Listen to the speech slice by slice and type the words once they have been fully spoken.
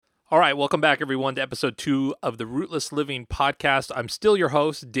All right, welcome back, everyone, to episode 2 of the Rootless Living podcast. I'm still your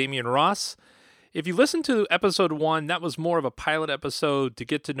host, Damian Ross. If you listened to episode 1, that was more of a pilot episode to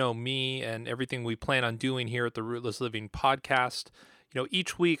get to know me and everything we plan on doing here at the Rootless Living podcast.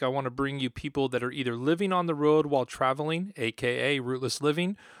 Each week I want to bring you people that are either living on the road while traveling, aka Rootless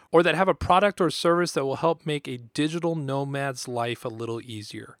Living, or that have a product or service that will help make a digital nomad's life a little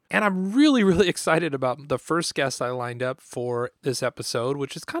easier. And I'm really excited about the first guest I lined up for this episode,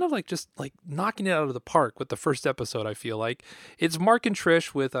 which is kind of like just like knocking it out of the park with the first episode, I feel like. It's Mark and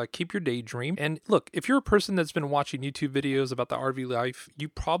Trish with Keep Your Daydream. And look, if you're a person that's been watching YouTube videos about the RV life, you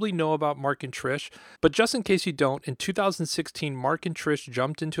probably know about Mark and Trish. But just in case you don't, in 2016, Mark and Trish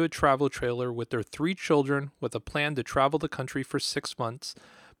jumped into a travel trailer with their 3 children with a plan to travel the country for 6 months.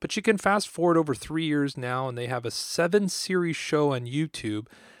 But you can fast forward over 3 years now, and they have a 7-series show on YouTube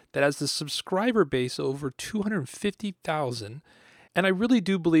that has the subscriber base over 250,000. And I really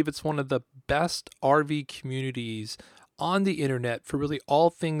do believe it's one of the best RV communities on the internet for really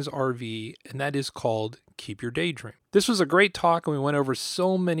all things RV, and that is called Keep Your Daydream. This was a great talk, and we went over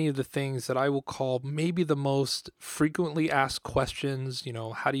so many of the things that I will call maybe the most frequently asked questions.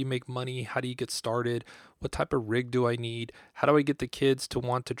 How do you make money? How do you get started? What type of rig do I need? How do I get the kids to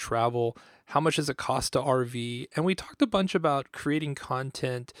want to travel? How much does it cost to RV? And we talked a bunch about creating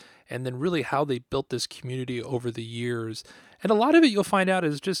content and then really how they built this community over the years. And a lot of it you'll find out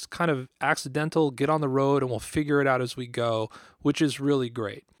is just kind of accidental, get on the road and we'll figure it out as we go, which is really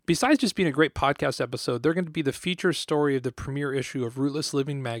great. Besides just being a great podcast episode, they're going to be the feature story of the premiere issue of Rootless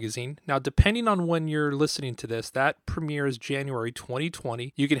Living magazine. Now, depending on when you're listening to this, that premieres January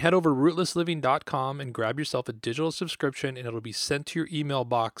 2020. You can head over to rootlessliving.com and grab yourself a digital subscription, and it'll be sent to your email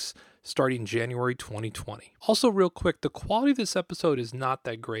box starting January 2020. Also, real quick, the quality of this episode is not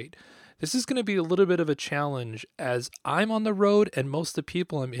that great. This is going to be a little bit of a challenge as I'm on the road and most of the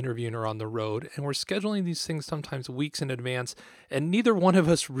people I'm interviewing are on the road, and we're scheduling these things sometimes weeks in advance, and neither one of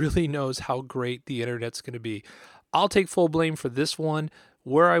us really knows how great the internet's going to be. I'll take full blame for this one.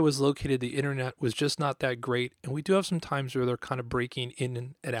 Where I was located, the internet was just not that great, and we do have some times where they're kind of breaking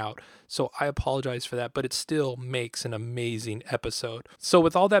in and out, so I apologize for that, but it still makes an amazing episode. So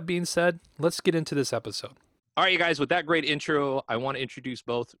with all that being said, let's get into this episode. All right, you guys, with that great intro, I want to introduce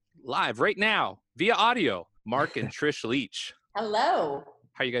both live right now via audio, Mark and Trish Leach. Hello.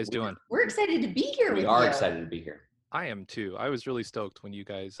 How you guys doing? We're excited to be here with you. We are excited to be here. I am too. I was really stoked when you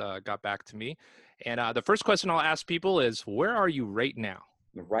guys got back to me. And the first question I'll ask people is, where are you right now?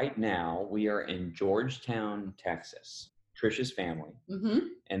 Right now, we are in Georgetown, Texas, Trish's family. Mm-hmm.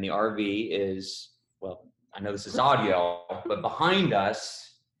 And the RV is, well, I know this is audio, but behind us,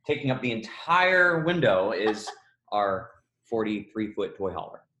 taking up the entire window is our 43-foot toy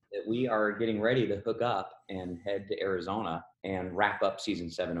hauler that we are getting ready to hook up and head to Arizona and wrap up season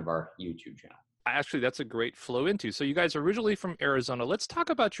 7 of our YouTube channel. Actually, that's a great flow into. So you guys are originally from Arizona. Let's talk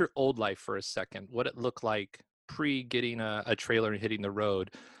about your old life for a second, what it looked like pre-getting a trailer and hitting the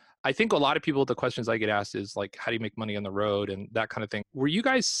road. I think a lot of people, the questions I get asked is like, how do you make money on the road and that kind of thing. Were you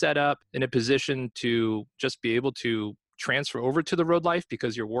guys set up in a position to just be able to transfer over to the road life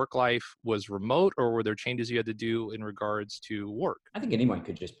because your work life was remote, or were there changes you had to do in regards to work? I think anyone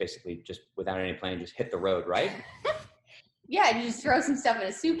could just basically, just without any plan, just hit the road, right? Yeah, you just throw some stuff in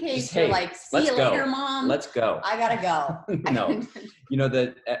a suitcase. Just, hey, you're like, see you later, Mom. Let's go. I gotta go. No,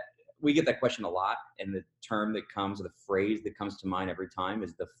 we get that question a lot, and the term that comes, the phrase that comes to mind every time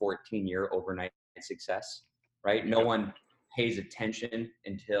is the 14-year overnight success, right? No one pays attention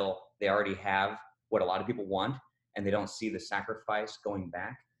until they already have what a lot of people want, and they don't see the sacrifice going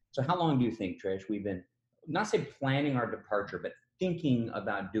back. So how long do you think, Trish, we've been, not say planning our departure, but thinking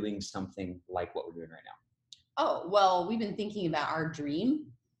about doing something like what we're doing right now? Oh, well, we've been thinking about our dream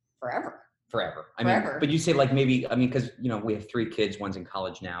forever. Forever. I mean, but you say like maybe, I mean, because, we have 3 kids, one's in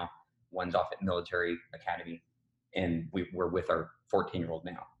college now, one's off at military academy, and we're with our 14-year-old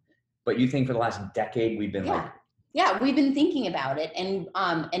now. But you think for the last decade, we've been Yeah, we've been thinking about it, and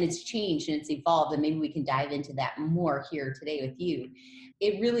it's changed and it's evolved, and maybe we can dive into that more here today with you.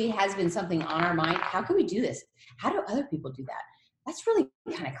 It really has been something on our mind. How can we do this? How do other people do that? That's really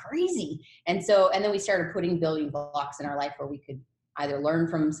kind of crazy. And then we started putting building blocks in our life where we could either learn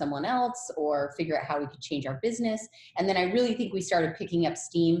from someone else or figure out how we could change our business. And then I really think we started picking up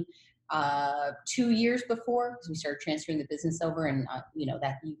steam 2 years before, because we started transferring the business over, and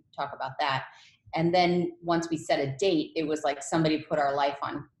that you talk about that. And then once we set a date, it was like somebody put our life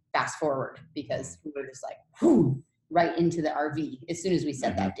on fast forward, because we were just like, whoo, right into the RV as soon as we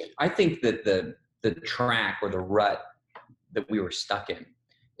set that date. I think that the track or the rut that we were stuck in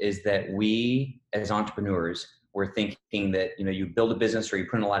is that we, as entrepreneurs, we're thinking that, you know, you build a business or you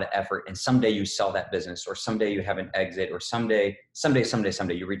put in a lot of effort and someday you sell that business, or someday you have an exit, or someday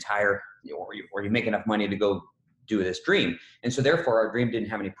you retire, or you make enough money to go do this dream. And so therefore our dream didn't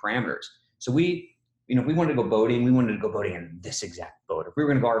have any parameters. So we, you know, if we wanted to go boating, we wanted to go boating in this exact boat. If we were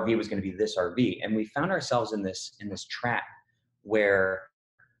going to go RV, it was going to be this RV. And we found ourselves in this trap where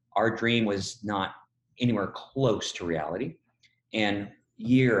our dream was not anywhere close to reality. And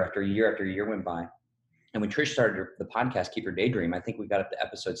year after year after year went by. And when Trish started the podcast, Keep Your Daydream, I think we got up to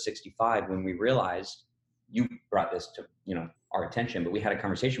episode 65 when we realized, you brought this to, you know, our attention, but we had a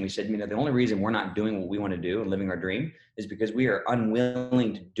conversation. We said, you know, the only reason we're not doing what we want to do and living our dream is because we are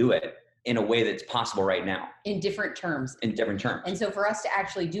unwilling to do it in a way that's possible right now. In different terms. And so for us to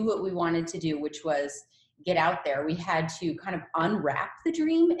actually do what we wanted to do, which was get out there, we had to kind of unwrap the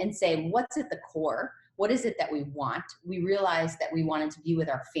dream and say, what's at the core? What is it that we want? We realized that we wanted to be with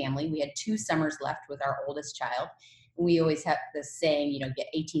our family. We had 2 summers left with our oldest child. We always have this saying, you know, get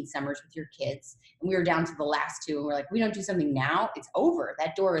 18 summers with your kids. And we were down to the last 2, and we're like, we don't do something now, it's over.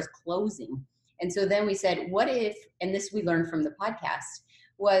 That door is closing. And so then we said, what if, and this we learned from the podcast,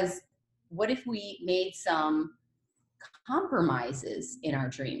 was what if we made some compromises in our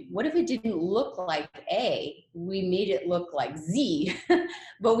dream? What if it didn't look like A, we made it look like Z,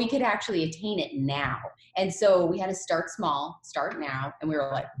 but we could actually attain it now? And so we had to start small, start now. And we were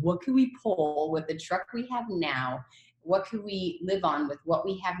like, what could we pull with the truck we have now? What could we live on with what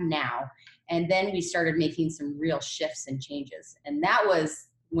we have now? And then we started making some real shifts and changes. And that was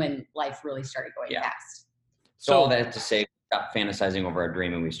when life really started going fast. So all that to say, we stopped fantasizing over our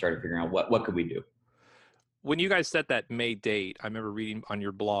dream and we started figuring out what could we do? When you guys set that May date, I remember reading on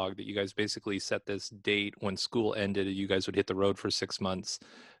your blog that you guys basically set this date when school ended and you guys would hit the road for 6 months.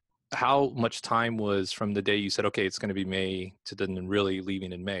 How much time was from the day you said, okay, it's going to be May, to then really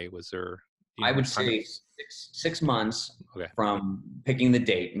leaving in May? Was there? I would say 6 months from picking the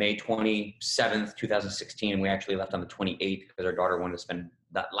date, May 27th, 2016. And we actually left on the 28th because our daughter wanted to spend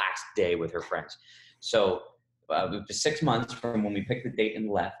that last day with her friends. So it was 6 months from when we picked the date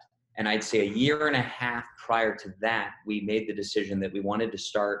and left. And I'd say a year and a half prior to that, we made the decision that we wanted to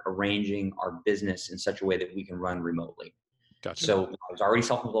start arranging our business in such a way that we can run remotely. Gotcha. So I was already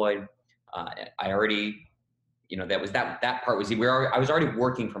self-employed. I already, you know, that part was, I was already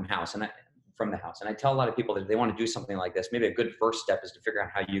working from the house. And I tell a lot of people that if they want to do something like this, maybe a good first step is to figure out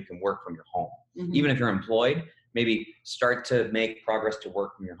how you can work from your home. Mm-hmm. Even if you're employed, maybe start to make progress to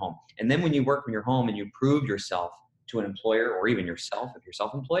work from your home. And then when you work from your home and you prove yourself to an employer, or even yourself, if you're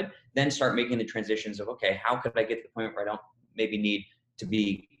self-employed, then start making the transitions of, okay, how could I get to the point where I don't maybe need to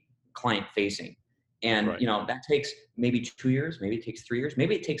be client facing? And, you know, that takes maybe 2 years, maybe it takes 3 years,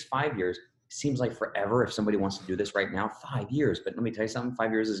 maybe it takes 5 years. It seems like forever if somebody wants to do this right now, 5 years. But let me tell you something,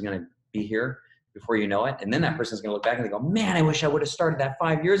 5 years is going to be here before you know it. And then that person's going to look back and they go, man, I wish I would have started that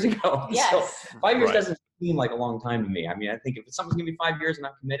 5 years ago. Yes. So 5 years doesn't seem like a long time to me. I mean, I think if something's going to be 5 years and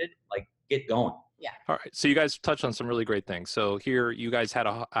I'm committed, like, get going. Yeah. All right. So you guys touched on some really great things. So here you guys had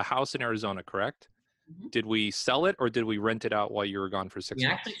a house in Arizona, correct? Mm-hmm. Did we sell it or did we rent it out while you were gone for 6 months?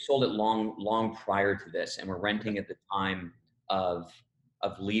 We actually sold it long prior to this, and we're renting at the time of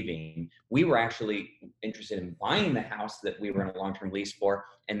leaving. We were actually interested in buying the house that we were in a long-term lease for.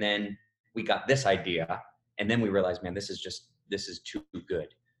 And then we got this idea, and then we realized, man, this is too good.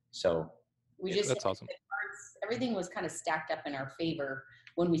 So that's awesome. Everything was kind of stacked up in our favor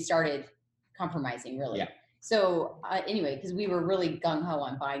when we started compromising, really. Yeah. So anyway, because we were really gung-ho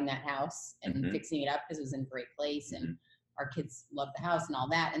on buying that house and fixing it up because it was in a great place and our kids loved the house and all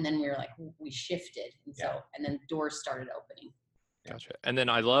that. And then we were like, we shifted. And and then doors started opening. Gotcha. And then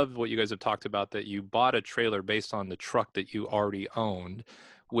I love what you guys have talked about, that you bought a trailer based on the truck that you already owned,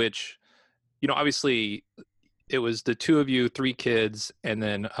 which, you know, obviously it was the 2 of you, 3 kids, and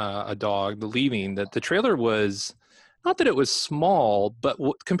then a dog, leaving. That the trailer was, not that it was small, but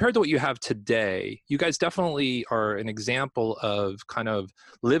compared to what you have today, you guys definitely are an example of kind of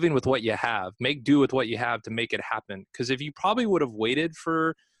living with what you have, make do with what you have to make it happen. Because if you probably would have waited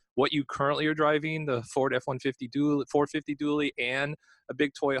for what you currently are driving, the Ford F-150 dually, 450 dually, and a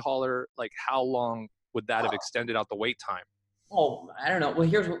big toy hauler, like how long would that have extended out the wait time? Oh, I don't know. Well,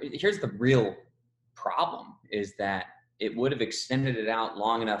 here's the real problem, is that it would have extended it out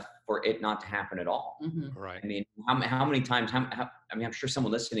long enough for it not to happen at all. Mm-hmm. Right. I mean, how many times, I mean, I'm sure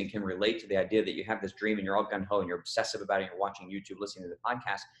someone listening can relate to the idea that you have this dream and you're all gung-ho and you're obsessive about it, and you're watching YouTube, listening to the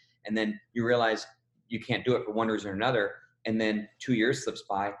podcast, and then you realize you can't do it for one reason or another. And then 2 years slips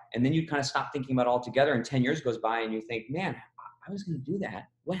by, and then you kind of stop thinking about it altogether, and 10 years goes by and you think, man, I was going to do that.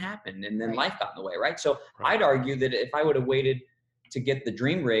 What happened? And then life got in the way, right? So I'd argue that if I would have waited to get the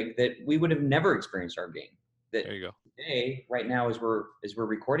dream rig, that we would have never experienced our dream. that There you go. today, right now, as we're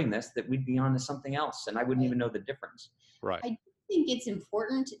recording this, that we'd be on to something else, and I wouldn't even know the difference. Right. I think it's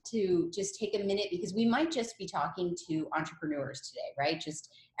important to just take a minute, because we might just be talking to entrepreneurs today, right? Just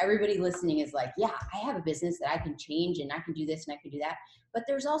everybody listening is like, yeah, I have a business that I can change and I can do this and I can do that. But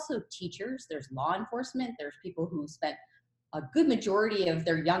there's also teachers, there's law enforcement, there's people who spent a good majority of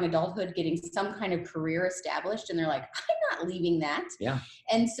their young adulthood getting some kind of career established, and they're like, I'm not leaving that. Yeah.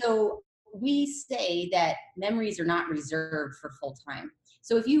 And so we say that memories are not reserved for full time.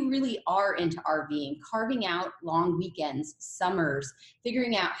 So if you really are into RVing, carving out long weekends, summers,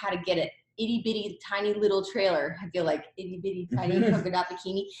 figuring out how to get an itty bitty tiny little trailer. I feel like itty bitty tiny polka dot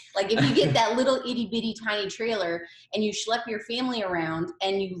bikini. Like if you get that little itty bitty tiny trailer and you schlep your family around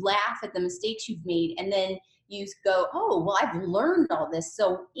and you laugh at the mistakes you've made, and then you go, oh, well, I've learned all this.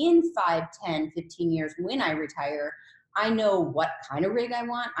 So in 5, 10, 15 years, when I retire, I know what kind of rig I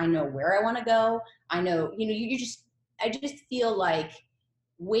want. I know where I want to go. I know, I just feel like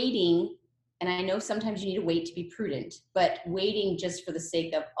waiting, and I know sometimes you need to wait to be prudent, but waiting just for the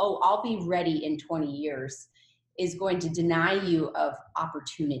sake of, oh, I'll be ready in 20 years is going to deny you of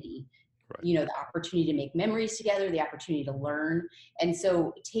opportunity. Right. The opportunity to make memories together, the opportunity to learn. And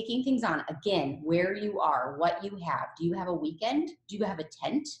so taking things on, again, where you are, what you have. Do you have a weekend? Do you have a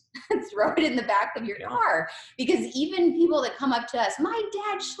tent? Throw it in the back of your car. Because even people that come up to us, my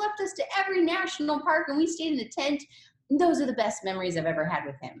dad schlepped us to every national park and we stayed in a tent. Those are the best memories I've ever had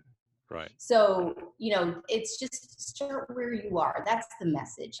with him. Right. So, it's just start where you are. That's the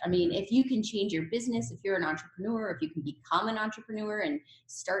message. I mean, if you can change your business, if you're an entrepreneur, if you can become an entrepreneur and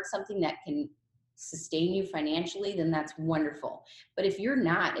start something that can sustain you financially, then that's wonderful. But if you're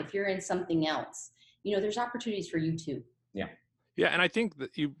not, if you're in something else, there's opportunities for you too. Yeah. Yeah, and I think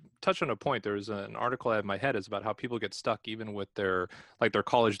that you touched on a point. There's an article I have in my head is about how people get stuck even with their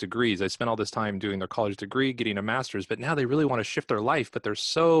college degrees. They spent all this time doing their college degree, getting a master's, but now they really want to shift their life, but they're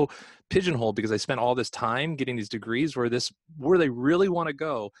so pigeonholed because they spent all this time getting these degrees where they really want to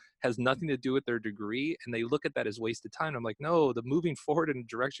go has nothing to do with their degree, and they look at that as wasted time. I'm like, no, the moving forward in a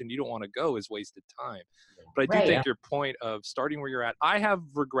direction you don't want to go is wasted time. But I do think your point of starting where you're at. I have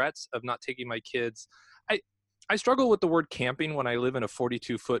regrets of not taking my kids. I struggle with the word camping when I live in a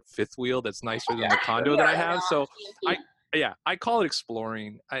 42-foot fifth wheel that's nicer than the condo that I have. So I call it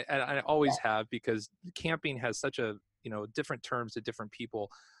exploring. I always have, because camping has such a, different terms to different people,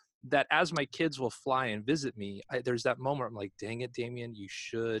 that as my kids will fly and visit me, there's that moment I'm like, dang it, Damien, you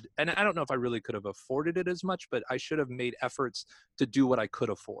should. And I don't know if I really could have afforded it as much, but I should have made efforts to do what I could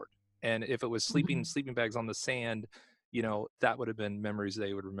afford. And if it was sleeping bags on the sand, that would have been memories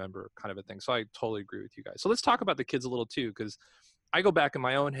they would remember, kind of a thing. So I totally agree with you guys. So let's talk about the kids a little too, because I go back in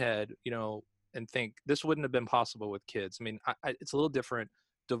my own head, and think this wouldn't have been possible with kids. I mean, it's a little different.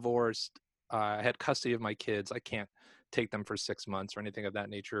 Divorced. I had custody of my kids. I can't take them for 6 months or anything of that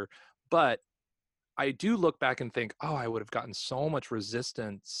nature. But I do look back and think, oh, I would have gotten so much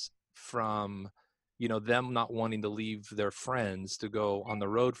resistance from, them not wanting to leave their friends to go on the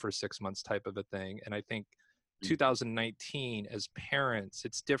road for 6 months type of a thing. And I think 2019 as parents,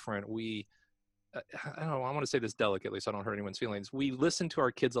 it's different. I don't know, I want to say this delicately so I don't hurt anyone's feelings. We listen to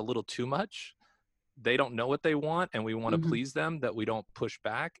our kids a little too much. They don't know what they want, and we want to please them, that we don't push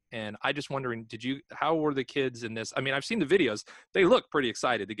back. And I just wondering, how were the kids in this? I mean, I've seen the videos. They look pretty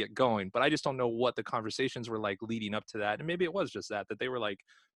excited to get going, but I just don't know what the conversations were like leading up to that. And maybe it was just that they were like,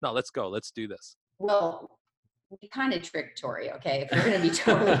 no, let's go, let's do this. Well, we kind of tricked Tori, okay, if we're going to be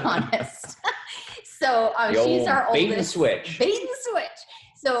totally honest. So she's our oldest. Bait and switch.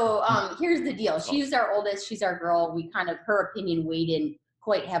 So here's the deal. She's our oldest. She's our girl. Her opinion weighed in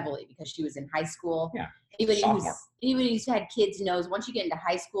quite heavily because she was in high school. Yeah. Anybody who's had kids knows once you get into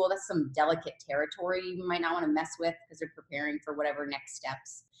high school, that's some delicate territory you might not want to mess with, because they're preparing for whatever next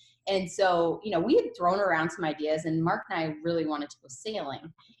steps. And so, we had thrown around some ideas, and Mark and I really wanted to go sailing.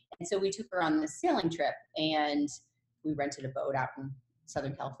 And so we took her on this sailing trip, and we rented a boat out in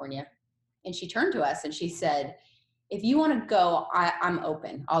Southern California. And she turned to us and she said, if you want to go, I'm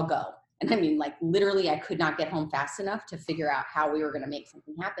open. I'll go. And I mean, like literally, I could not get home fast enough to figure out how we were going to make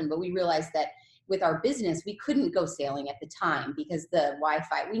something happen. But we realized that with our business, we couldn't go sailing at the time because the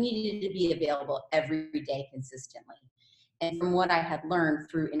Wi-Fi, we needed to be available every day consistently. And from what I had learned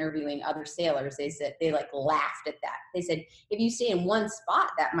through interviewing other sailors, they said, they laughed at that. They said, if you stay in one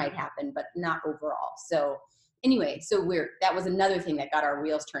spot, that might happen, but not overall. So anyway, that was another thing that got our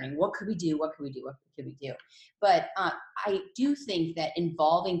wheels turning. What could we do? What could we do? What could we do? But I do think that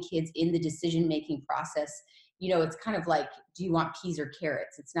involving kids in the decision-making process, it's kind of like, do you want peas or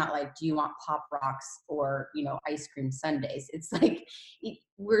carrots? It's not like, do you want Pop Rocks or, ice cream sundaes? It's like,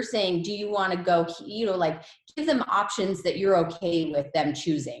 we're saying, do you want to go, like give them options that you're okay with them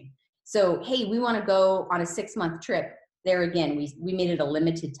choosing. So, hey, we want to go on a 6-month trip. There again, we made it a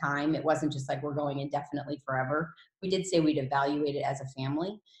limited time. It wasn't just like we're going indefinitely forever. We did say we'd evaluate it as a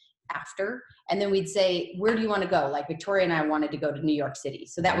family after. And then we'd say, where do you want to go? Like Victoria and I wanted to go to New York City.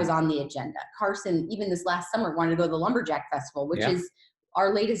 So that was on the agenda. Carson, even this last summer, wanted to go to the Lumberjack Festival, which is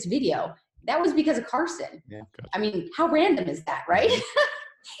our latest video. That was because of Carson. Yeah. I mean, how random is that, right?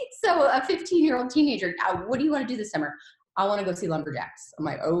 So a 15-year-old teenager, what do you want to do this summer? I want to go see Lumberjacks. I'm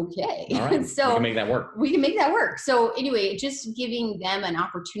like, okay. All right. So we can make that work. We can make that work. So anyway, just giving them an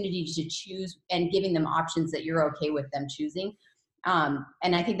opportunity to choose and giving them options that you're okay with them choosing.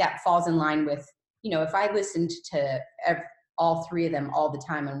 And I think that falls in line with, if I listened to all three of them all the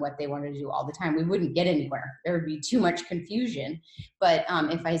time and what they wanted to do all the time, we wouldn't get anywhere. There would be too much confusion. But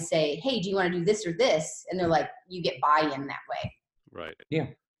if I say, hey, do you want to do this or this? And they're like, you get buy-in that way. Right. Yeah.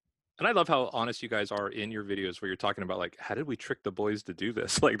 And I love how honest you guys are in your videos where you're talking about like, how did we trick the boys to do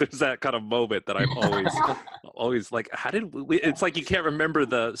this? Like there's that kind of moment that I'm always like, how did we, it's like you can't remember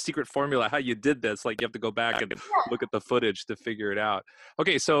the secret formula, how you did this. Like you have to go back and look at the footage to figure it out.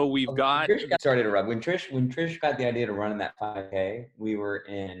 Okay, so we've got... Sorry to interrupt. When Trish got the idea to run in that 5K, we were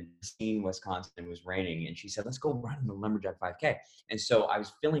in Racine, Wisconsin. It was raining. And she said, let's go run in the Lumberjack 5K. And so I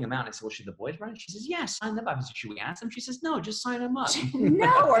was filling them out. And I said, well, should the boys run? She says, yeah, sign them up. I said, should we ask them? She says, no, just sign them up.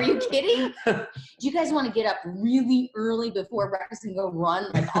 No, are you kidding? Do you guys want to get up really early before breakfast and go run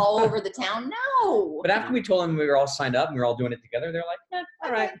like all over the town? No. But after we told them we were all signed up and we were all doing it together, they're like,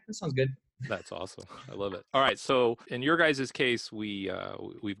 all right, that sounds good. That's awesome. I love it. All right. So in your guys' case, we've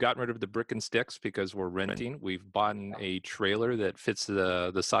gotten rid of the brick and sticks because we're renting. We've bought a trailer that fits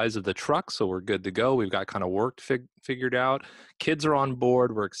the size of the truck. So we're good to go. We've got kind of work figured out. Kids are on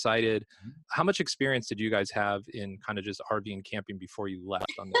board. We're excited. How much experience did you guys have in kind of just RV and camping before you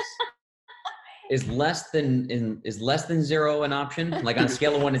left on this? Is less than 0 an option? Like on a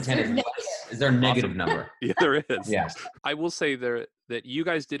scale of 1 to 10, is there a negative number? Yeah, there is. Yes. I will say there that you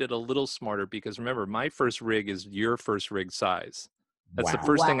guys did it a little smarter because remember, my first rig is your first rig size. That's the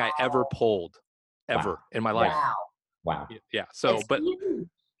first thing I ever pulled in my life. Wow. Yeah. So, That's but huge.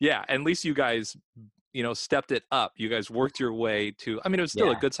 yeah, at least you guys, stepped it up. You guys worked your way to, I mean, it was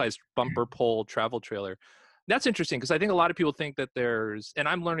still a good sized bumper pole travel trailer. That's interesting because I think a lot of people think that and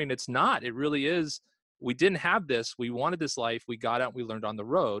I'm learning it's not. It really is. We didn't have this. We wanted this life. We got out. We learned on the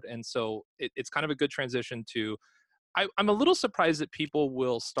road. And so it's kind of a good transition to, I'm a little surprised that people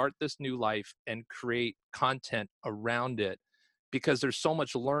will start this new life and create content around it because there's so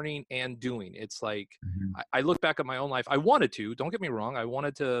much learning and doing. It's like, I look back at my own life. I wanted to, don't get me wrong. I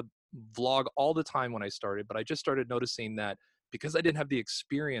wanted to vlog all the time when I started, but I just started noticing that because I didn't have the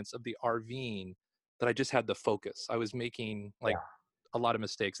experience of the RVing, that I just had the focus. I was making a lot of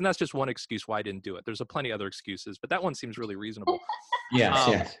mistakes. And that's just one excuse why I didn't do it. There's plenty other excuses, but that one seems really reasonable.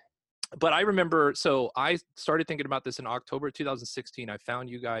 Yes. But I remember, so I started thinking about this in October 2016. I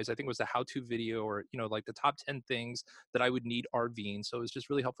found you guys, I think it was a how-to video or, like the top 10 things that I would need RVing. So it was just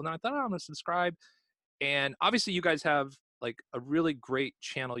really helpful. And I thought, I'm going to subscribe. And obviously you guys have like a really great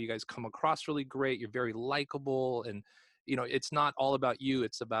channel. You guys come across really great. You're very likable. And, it's not all about you.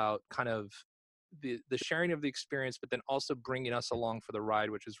 It's about kind of the sharing of the experience, but then also bringing us along for the ride,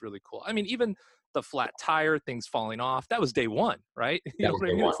 which is really cool. I mean, even the flat tire, things falling off, that was day one, right? You know what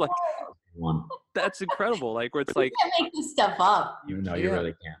I mean? It's like, that's incredible. Like where it's like, you can't make this stuff up. You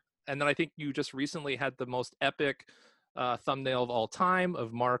really can't. And then I think you just recently had the most epic thumbnail of all time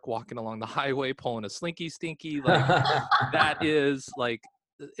of Mark walking along the highway, pulling a slinky stinky. Like that is like,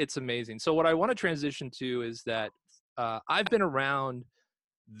 it's amazing. So what I want to transition to is that I've been around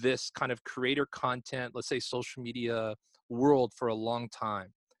this kind of creator content, let's say social media world for a long time.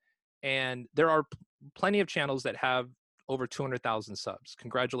 And there are plenty of channels that have over 200,000 subs.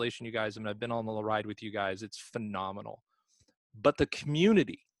 Congratulations, you guys. I mean, I've been on the ride with you guys. It's phenomenal. But the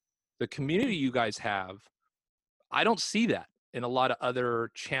community you guys have, I don't see that in a lot of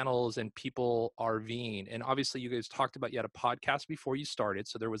other channels and people RVing. And obviously you guys talked about, you had a podcast before you started.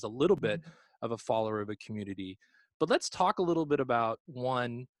 So there was a little bit of a follower of a community. But let's talk a little bit about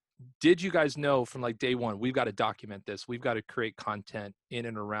one, did you guys know from like day one, we've got to document this, we've got to create content in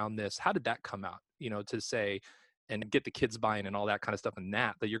and around this? How did that come out, to say, and get the kids buying and all that kind of stuff, and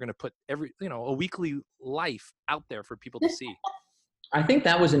that you're going to put a weekly life out there for people to see? I think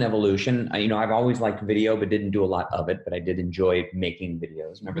that was an evolution. I've always liked video, but didn't do a lot of it, but I did enjoy making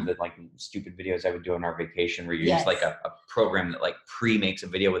videos. Remember the like stupid videos I would do on our vacation where you use like a program that like pre-makes a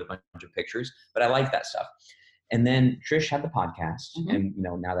video with a bunch of pictures, but I like that stuff. And then Trish had the podcast, Mhm. and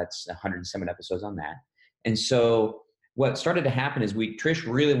now that's 107 episodes on that. And so what started to happen is Trish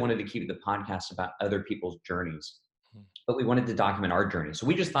really wanted to keep the podcast about other people's journeys, but we wanted to document our journey. So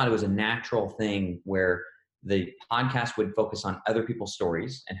we just thought it was a natural thing where the podcast would focus on other people's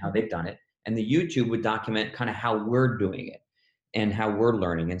stories and how they've done it, and the YouTube would document kind of how we're doing it and how we're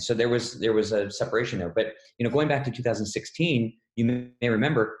learning. And so there was a separation there. But going back to 2016, you may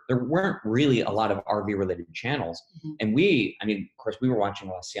remember there weren't really a lot of RV related channels. Mhm. And of course, we were watching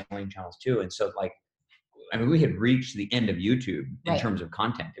a lot of sailing channels too. And so we had reached the end of YouTube in Right. terms of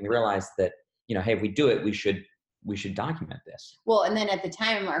content, and we realized that hey, if we do it, we should document this. Well, and then at the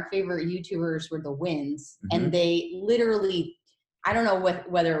time, our favorite YouTubers were the Winds, Mhm. and they literally, I don't know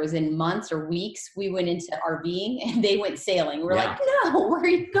whether it was in months or weeks, we went into RVing and they went sailing. We're like, no, where are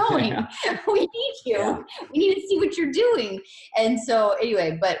you going? Yeah. We need you. Yeah. We need to see what you're doing. And so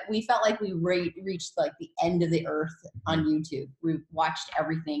anyway, but we felt like we reached like the end of the earth on YouTube. We watched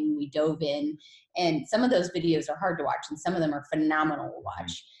everything. We dove in, and some of those videos are hard to watch and some of them are phenomenal to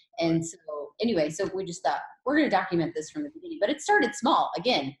watch. And so anyway, so we just thought we're going to document this from the beginning, but it started small.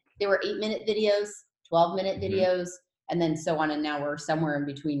 Again, there were 8-minute videos, 12-minute videos, and then so on. And now we're somewhere in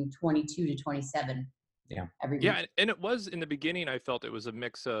between 22 to 27. Yeah. Every week. Yeah, and it was in the beginning. I felt it was a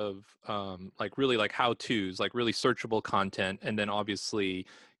mix of really like how-tos, like really searchable content, and then obviously,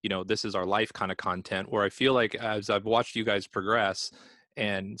 this is our life kind of content. Where I feel like as I've watched you guys progress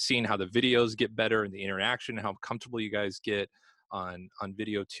and seeing how the videos get better and the interaction, how comfortable you guys get on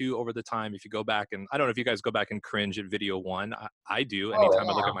video too over the time. If you go back, and I don't know if you guys go back and cringe at video one. I do anytime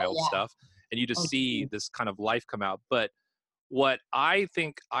I look at my old stuff, and you just see this kind of life come out. But what I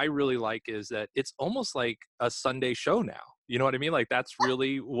think I really like is that it's almost like a Sunday show now. You know what I mean? Like that's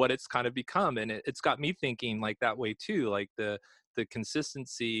really what it's kind of become. And it's got me thinking like that way too, like the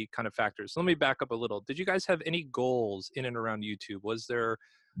consistency kind of factors. So let me back up a little. Did you guys have any goals in and around YouTube? Was there?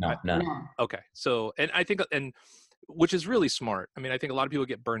 No, none. Okay. So, and I think, which is really smart. I mean, I think a lot of people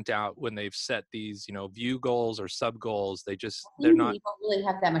get burnt out when they've set these, view goals or sub goals. They're not. You don't really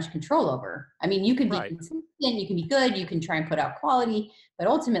have that much control over. I mean, you can be consistent, you can be good, you can try and put out quality, but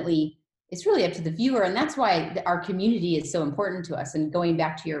ultimately it's really up to the viewer. And that's why our community is so important to us. And going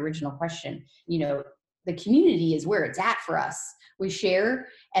back to your original question, the community is where it's at for us. We share,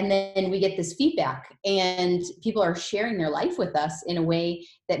 and then we get this feedback, and people are sharing their life with us in a way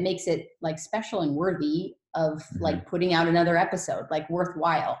that makes it like special and worthy of like putting out another episode, like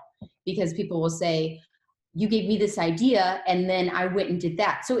worthwhile, because people will say, you gave me this idea and then I went and did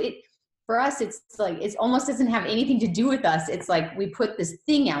that. So for us, it's like, it almost doesn't have anything to do with us. It's like we put this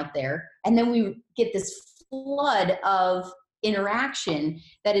thing out there and then we get this flood of interaction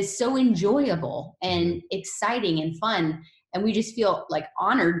that is so enjoyable and exciting and fun. And we just feel like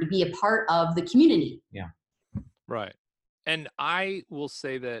honored to be a part of the community. Yeah. Right. And I will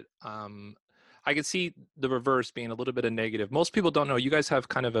say that, I can see the reverse being a little bit of negative. Most people don't know you guys have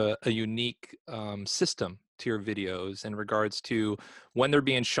kind of a unique system to your videos in regards to when they're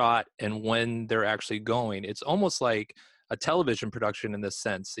being shot and when they're actually going. It's almost like a television production in the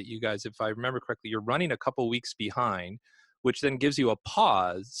sense that you guys, if I remember correctly, you're running a couple weeks behind, which then gives you a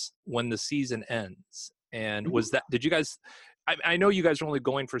pause when the season ends. And did you guys, I know you guys are only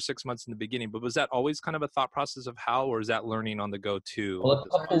going for 6 months in the beginning, but was that always kind of a thought process of how, or is that learning on the go too? Well,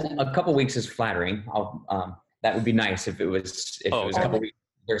 a couple weeks is flattering. That would be nice if it was a couple weeks.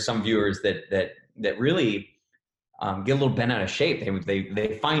 There's some viewers that really get a little bent out of shape.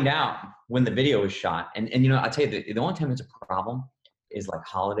 They find out when the video is shot, and I'll tell you the only time it's a problem is like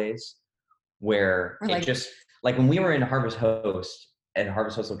holidays, where it just like when we were in Harvest Host at a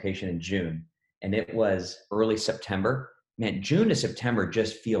Harvest Host location in June, and it was early September. Man, June to September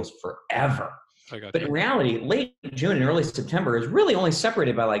just feels forever. But in reality, late June and early September is really only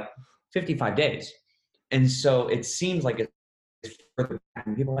separated by like 55 days. And so it seems like it's further back.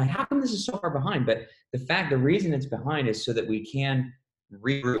 And people are like, how come this is so far behind? But the reason it's behind is so that we can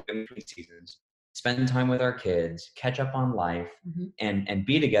regroup in between seasons, spend time with our kids, catch up on life, and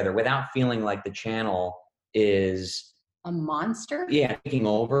be together without feeling like the channel is a monster. Yeah, taking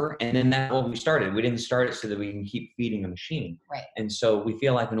over. And then that's what we started. We didn't start it so that we can keep feeding a machine. Right. And so we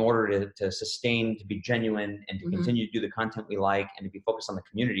feel like in order to sustain, to be genuine, and to continue to do the content we like, and to be focused on the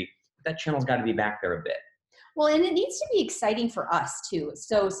community, that channel's got to be back there a bit. Well, and it needs to be exciting for us too.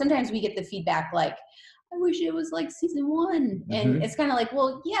 So sometimes we get the feedback like, I wish it was like season 1. And it's kind of like,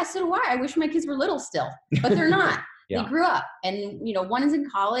 well, yeah, so do I. I wish my kids were little still, but they're not. Yeah. They grew up, and one is in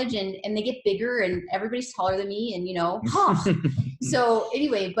college, and they get bigger, and everybody's taller than me, and so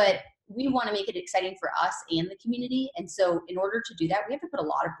anyway, but we want to make it exciting for us and the community. And so in order to do that, we have to put a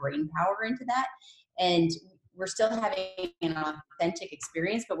lot of brain power into that. And we're still having an authentic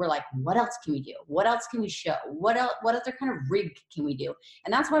experience, but we're like, what else can we do? What else can we show? What other kind of rig can we do?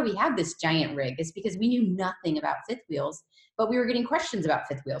 And that's why we have this giant rig, is because we knew nothing about fifth wheels, but we were getting questions about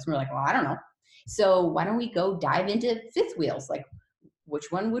fifth wheels. And we're like, well, I don't know. So why don't we go dive into fifth wheels? Like, which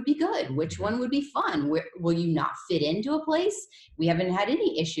one would be good? Which one would be fun? Will you not fit into a place? We haven't had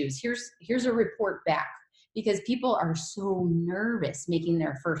any issues. Here's a report back, because people are so nervous making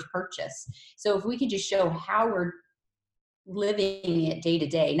their first purchase. So if we could just show how we're living it day to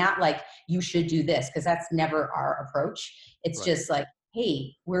day, not like you should do this, because that's never our approach. It's Right. just like,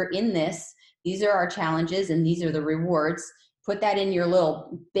 hey, we're in this. These are our challenges and these are the rewards. Put that in your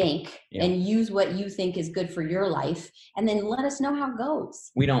little bank and use what you think is good for your life. And then let us know how it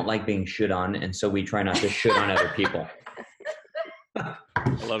goes. We don't like being shit on. And so we try not to shit on other people. I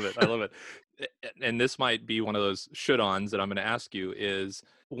love it. I love it. And this might be one of those should-ons that I'm going to ask you is,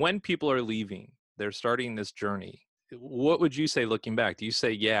 when people are leaving, they're starting this journey, what would you say looking back? Do you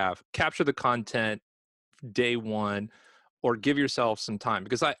say, yeah, capture the content day one, or give yourself some time?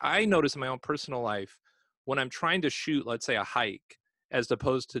 Because I notice in my own personal life, when I'm trying to shoot, let's say, a hike, as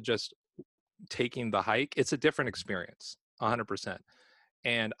opposed to just taking the hike, it's a different experience, 100%.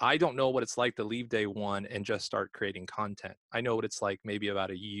 And I don't know what it's like to leave day one and just start creating content. I know what it's like maybe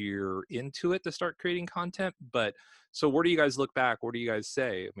about a year into it to start creating content. But so where do you guys look back? What do you guys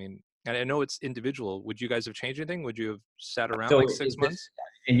say? I mean, and I know it's individual. Would you guys have changed anything? Would you have sat around like 6 months?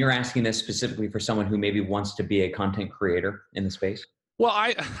 And you're asking this specifically for someone who maybe wants to be a content creator in the space? Well,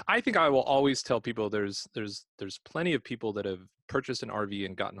 I think I will always tell people there's plenty of people that have purchased an RV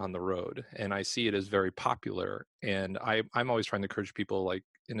and gotten on the road, and I see it as very popular. And I'm always trying to encourage people, like,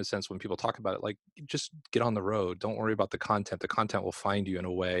 in a sense, when people talk about it, like, just get on the road. Don't worry about the content. The content will find you in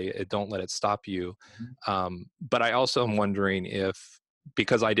a way. Don't let it stop you. But I also am wondering if,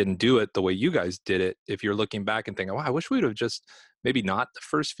 because I didn't do it the way you guys did it, if you're looking back and thinking, wow, I wish we would have just maybe not the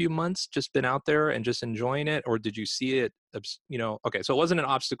first few months just been out there and just enjoying it, or did you see it, okay, so it wasn't an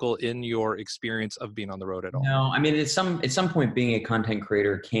obstacle in your experience of being on the road at all? No, I mean, at some point, being a content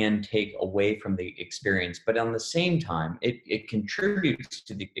creator can take away from the experience, but on the same time, it contributes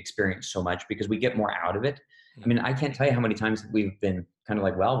to the experience so much because we get more out of it. I mean, I can't tell you how many times we've been kind of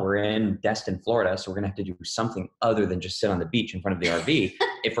like, well, we're in Destin, Florida, so we're going to have to do something other than just sit on the beach in front of the RV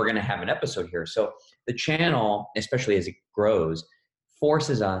if we're going to have an episode here. So the channel, especially as it grows,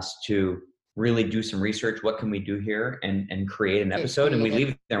 forces us to really do some research. What can we do here and create an episode? And we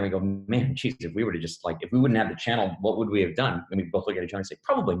leave there and we go, man, geez, if we were to just if we wouldn't have the channel, what would we have done? And we both look at each other and say,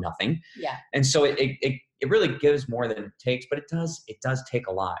 probably nothing. Yeah. And so it really gives more than it takes, but it does take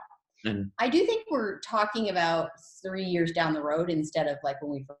a lot. And I do think we're talking about 3 years down the road instead of like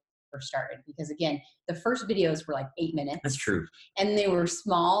when we first started, because again, the first videos were like 8 minutes. That's true. And they were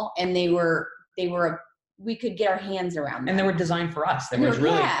small, and they were we could get our hands around them. And they were designed for us. They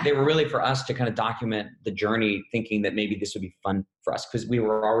were really for us to kind of document the journey, thinking that maybe this would be fun for us, because I was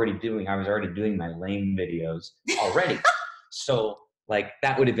already doing my lame videos already. So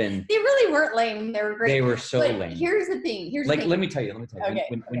that would have been. They really weren't lame. They were great. They were so lame. Here's the thing. Let me tell you.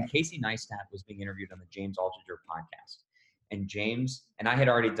 Okay, when Casey Neistat was being interviewed on the James Altucher podcast, and James and I had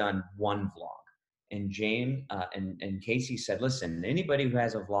already done one vlog, and James and Casey said, listen, anybody who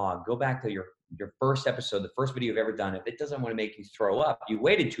has a vlog, go back to your first episode, the first video you've ever done. If it doesn't want to make you throw up, you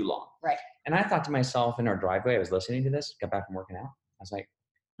waited too long. Right. And I thought to myself in our driveway, I was listening to this, got back from working out. I was like,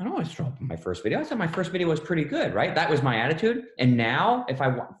 I don't want to throw up in my first video. I thought my first video was pretty good, right? That was my attitude. And now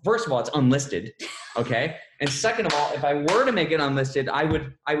first of all, it's unlisted. Okay. And second of all, if I were to make it unlisted, I'd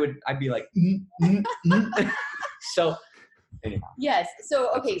be like, So anyhow. Yes. So,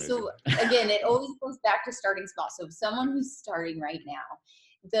 okay. So again, it always goes back to starting small. So someone who's starting right now,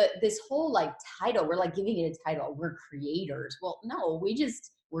 this whole title, we're giving it a title. We're creators. Well, no,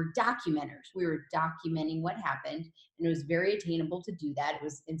 we're documenters. We were documenting what happened, and it was very attainable to do that. It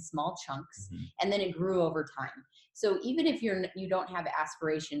was in small chunks, and then it grew over time. So even if you don't have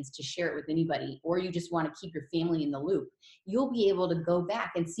aspirations to share it with anybody, or you just want to keep your family in the loop, you'll be able to go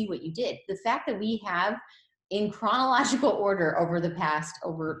back and see what you did. The fact that we have, in chronological order, over the past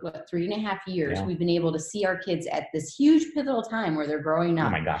 3.5 years, we've been able to see our kids at this huge pivotal time where they're growing up.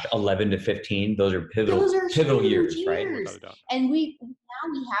 Oh my gosh, 11 to 15, those are pivotal years, right? And we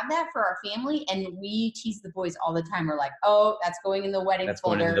have that for our family, and we tease the boys all the time. We're like, oh, that's going in the wedding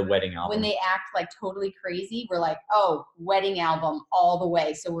folder. Going into the wedding album. When they act totally crazy, we're like, oh, wedding album all the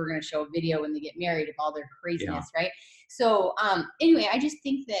way. So we're going to show a video when they get married of all their craziness, right? So anyway, I just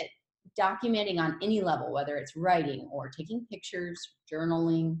think that documenting on any level, whether it's writing or taking pictures,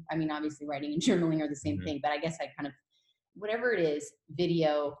 journaling. I mean, obviously writing and journaling are the same thing, but I guess I kind of, whatever it is,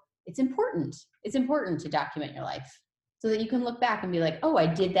 video, it's important. It's important to document your life so that you can look back and be like, oh, I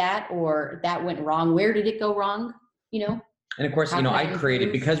did that, or that went wrong. Where did it go wrong? You know? And of course, How can I I created,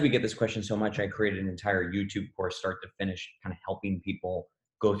 improve? because we get this question so much, I created an entire YouTube course, start to finish, kind of helping people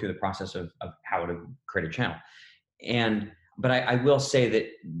go through the process of how to create a channel. But I will say that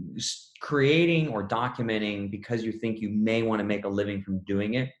creating or documenting because you think you may want to make a living from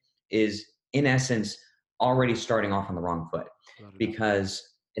doing it is, in essence, already starting off on the wrong foot, because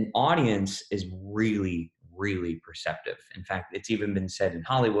an audience is really, really perceptive. In fact, it's even been said in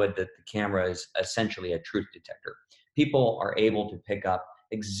Hollywood that the camera is essentially a truth detector. People are able to pick up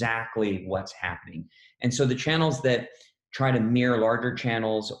exactly what's happening. And so the channels that try to mirror larger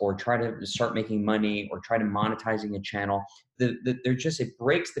channels or try to start making money or try to monetizing a channel, it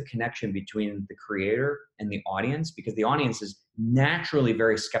breaks the connection between the creator and the audience, because the audience is naturally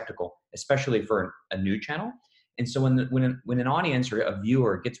very skeptical, especially for a new channel. And so when an audience or a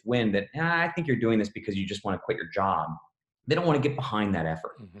viewer gets wind that, I think you're doing this because you just want to quit your job, they don't want to get behind that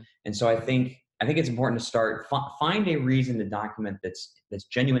effort. Mm-hmm. And so I think it's important to start, find a reason to document that's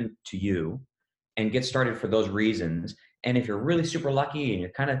genuine to you and get started for those reasons. And if you're really super lucky and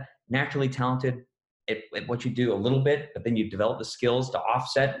you're kind of naturally talented at what you do a little bit, but then you develop the skills to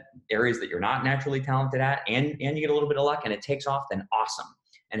offset areas that you're not naturally talented at, and you get a little bit of luck and it takes off, then awesome.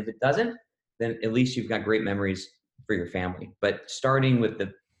 And if it doesn't, then at least you've got great memories for your family. But starting with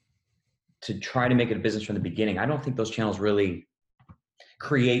to try to make it a business from the beginning, I don't think those channels really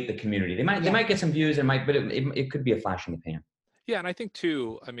create the community. They might get some views, but it could be a flash in the pan. Yeah, and I think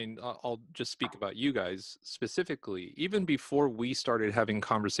too, I mean, I'll just speak about you guys specifically. Even before we started having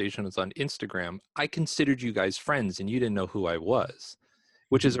conversations on Instagram, I considered you guys friends and you didn't know who I was,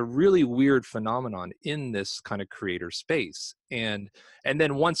 which is a really weird phenomenon in this kind of creator space. And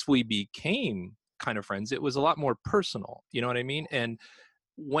then once we became kind of friends, it was a lot more personal, you know what I mean? And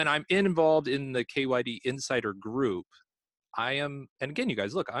when I'm involved in the KYD Insider group, and again, you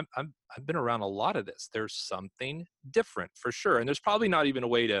guys, look, I've been around a lot of this. There's something different for sure. And there's probably not even a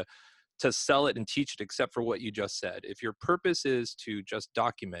way to sell it and teach it except for what you just said. If your purpose is to just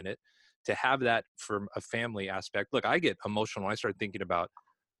document it, to have that from a family aspect. Look, I get emotional when I start thinking about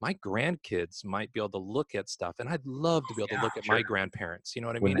my grandkids might be able to look at stuff, and I'd love to be able to look at my grandparents, you know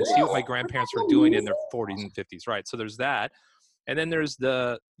what I mean? And see what my grandparents were doing in their 40s and 50s, right? So there's that. And then there's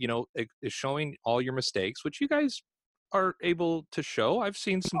the, showing all your mistakes, which you guys are able to show. I've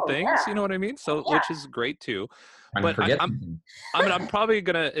seen some things, you know what I mean? So, which is great too. But I'm probably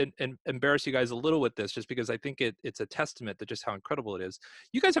going to embarrass you guys a little with this, just because I think it's a testament to just how incredible it is.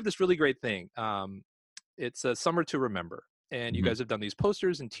 You guys have this really great thing. It's a Summer to Remember. And you guys have done these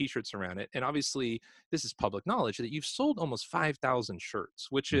posters and t-shirts around it. And obviously this is public knowledge that you've sold almost 5,000 shirts,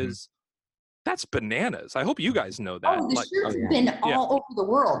 which is, that's bananas. I hope you guys know that. Oh, the shirts have been all over the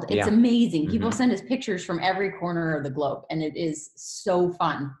world. It's amazing. People send us pictures from every corner of the globe, and it is so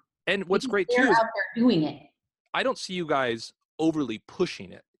fun. And what's great too is out there doing it. I don't see you guys overly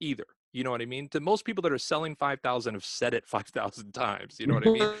pushing it either. You know what I mean? To most people that are selling 5,000 have said it 5,000 times. You know what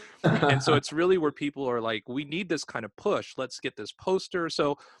I mean? And so it's really where people are like, we need this kind of push. Let's get this poster.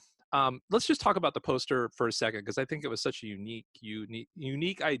 So let's just talk about the poster for a second, because I think it was such a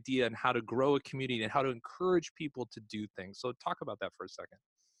unique idea and how to grow a community and how to encourage people to do things. So talk about that for a second.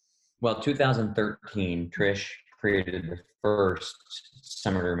 Well, 2013, Trish created the first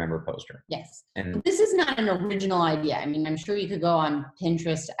Summer to Remember poster. Yes. And this is not an original idea. I mean, I'm sure you could go on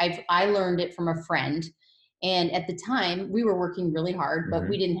Pinterest. I learned it from a friend. And at the time we were working really hard, but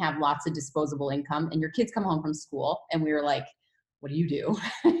we didn't have lots of disposable income. And your kids come home from school and we were like, what do?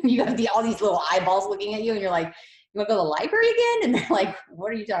 You have all these little eyeballs looking at you and you're like, you want to go to the library again? And they're like,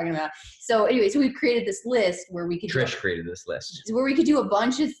 what are you talking about? So anyway, so we created this list where we could created this list where we could do a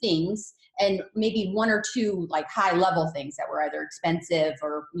bunch of things, and maybe one or two like high level things that were either expensive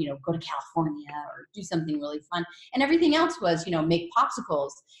or, go to California or do something really fun. And everything else was, make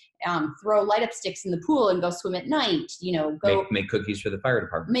popsicles, throw light up sticks in the pool and go swim at night, go make cookies for the fire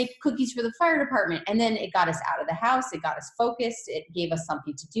department. And then it got us out of the house. It got us focused. It gave us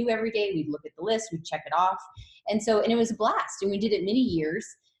something to do every day. We'd look at the list, we'd check it off. And it was a blast. And we did it many years.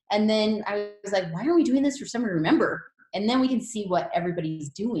 And then I was like, why are we doing this for Summer to Remember? And then we can see what everybody's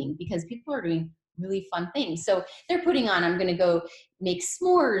doing, because people are doing really fun things. So they're putting on, I'm going to go make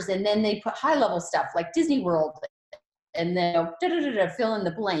s'mores. And then they put high level stuff like Disney World, and then fill in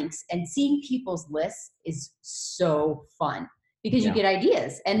the blanks. And seeing people's lists is so fun because you get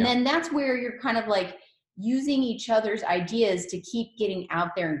ideas. And then that's where you're kind of like using each other's ideas to keep getting out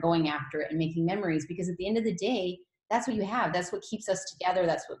there and going after it and making memories. Because at the end of the day, that's what you have. That's what keeps us together.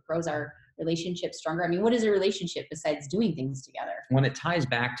 That's what grows our relationships stronger? I mean, what is a relationship besides doing things together? When it ties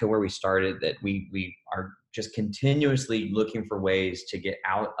back to where we started, that we are just continuously looking for ways to get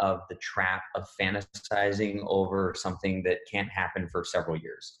out of the trap of fantasizing over something that can't happen for several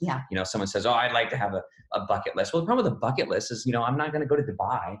years. Yeah. You know, someone says, oh, I'd like to have a bucket list. Well, the problem with a bucket list is, you know, I'm not going to go to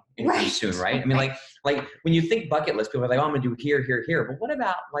Dubai anytime soon, right? I mean, like when you think bucket list, people are like, oh, I'm going to do here, here, here. But what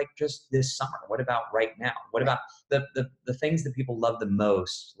about like just this summer? What about right now? What about the things that people love the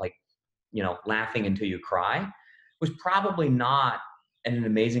most, like, you know, laughing until you cry, was probably not at an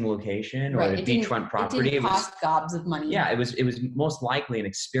amazing location or a beachfront property. It didn't cost gobs of money. Yeah, it was most likely an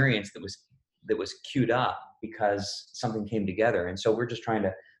experience that was queued up because something came together. And so we're just trying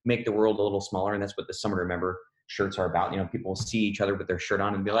to make the world a little smaller, and that's what the Summer to Remember shirts are about. You know, people will see each other with their shirt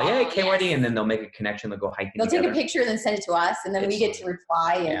on and be like, hey, KYD, and then they'll make a connection, they'll go hiking together. Take a picture and then send it to us, and then we get to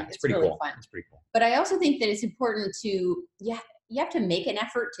reply, and yeah, it's pretty really cool. fun. It's pretty cool. But I also think that it's important to, you have to make an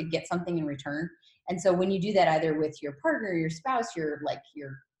effort to get something in return. And so when you do that, either with your partner, your spouse,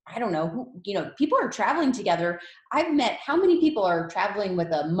 I don't know who, you know, people are traveling together. I've met, how many people are traveling with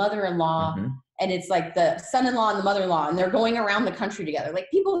a mother-in-law, and it's like the son-in-law and the mother-in-law, and they're going around the country together. Like,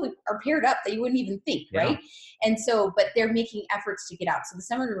 people are paired up that you wouldn't even think, right? And so, but they're making efforts to get out. So the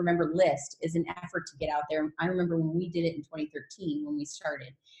Summer to Remember list is an effort to get out there. I remember when we did it in 2013, when we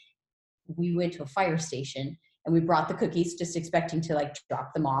started, we went to a fire station and we brought the cookies, just expecting to like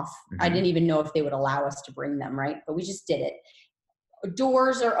drop them off. I didn't even know if they would allow us to bring them, right? But we just did it.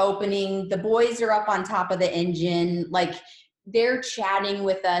 Doors are opening. The boys are up on top of the engine. Like, they're chatting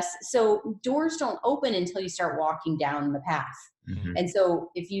with us. So doors don't open until you start walking down the path. And so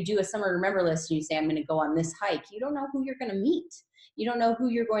if you do a Summer to Remember list and you say, I'm going to go on this hike, you don't know who you're going to meet. You don't know who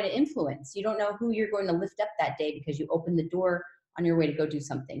you're going to influence. You don't know who you're going to lift up that day because you opened the door on your way to go do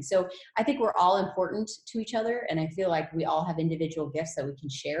something. So I think we're all important to each other. And I feel like we all have individual gifts that we can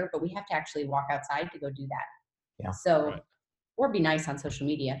share, but we have to actually walk outside to go do that. Yeah. So, or be nice on social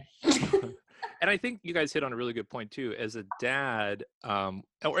media. And I think you guys hit on a really good point too. As a dad,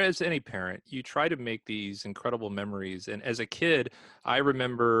 or as any parent, you try to make these incredible memories. And as a kid, I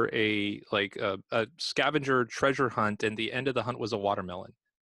remember a scavenger treasure hunt, and the end of the hunt was a watermelon.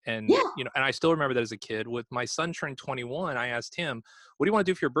 And you know, and I still remember that as a kid. With my son turned 21, I asked him, "What do you want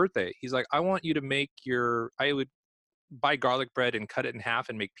to do for your birthday?" He's like, "I want you to make I would buy garlic bread and cut it in half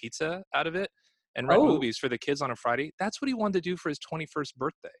and make pizza out of it, and rent movies for the kids on a Friday." That's what he wanted to do for his 21st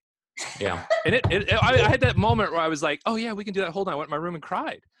birthday. Yeah. And I had that moment where I was like, oh yeah, we can do that. Hold on. I went in my room and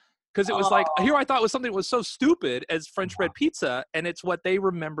cried. Because it was like, here I thought was something that was so stupid as French bread pizza, and it's what they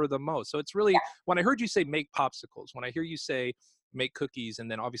remember the most. So it's really, when I heard you say make popsicles, when I hear you say make cookies,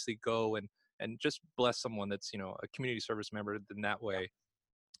 and then obviously go and just bless someone that's, you know, a community service member in that way,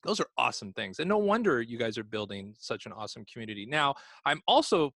 those are awesome things. And no wonder you guys are building such an awesome community. Now, I'm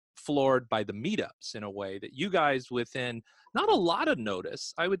also floored by the meetups in a way that you guys, within not a lot of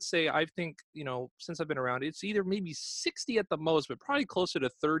notice, I would say, I think, you know, since I've been around, it's either maybe 60 at the most, but probably closer to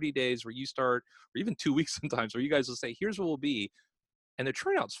 30 days where you start, or even 2 weeks sometimes, where you guys will say, here's what we'll be. And the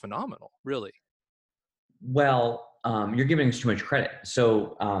turnout's phenomenal, really. Well, you're giving us too much credit.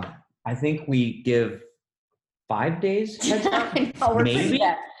 So I think we give 5 days heads up, maybe,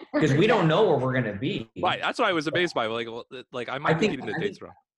 because we don't know where we're going to be. Right. That's why I was amazed by. Like I might be getting the dates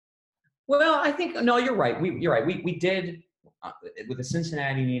wrong. Well, I think, no, you're right. You're right. We did with the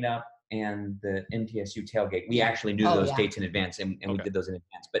Cincinnati meetup and the MTSU tailgate. We actually knew those dates in advance, and we did those in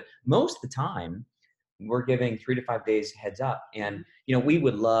advance. But most of the time, we're giving 3 to 5 days heads up. And, you know, we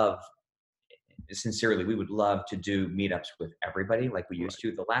would love to do meetups with everybody like we used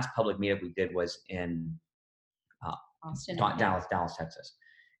to. The last public meetup we did was in Austin, Dallas, Texas.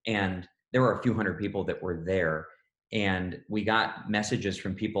 And there were a few hundred people that were there. And we got messages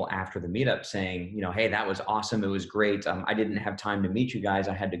from people after the meetup saying, you know, hey, that was awesome. It was great. I didn't have time to meet you guys.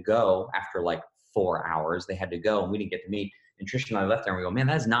 I had to go after like 4 hours. They had to go and we didn't get to meet. And Tristan and I left there and we go, man,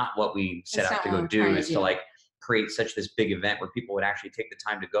 that's not what we set out to go do, is to like create such this big event where people would actually take the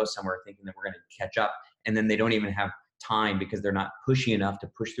time to go somewhere thinking that we're going to catch up. And then they don't even have time because they're not pushy enough to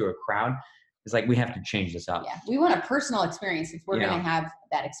push through a crowd. It's like, we have to change this up. Yeah, we want a personal experience. If we're going to have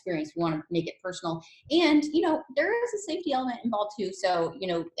that experience, we want to make it personal. And, you know, there is a safety element involved too. So, you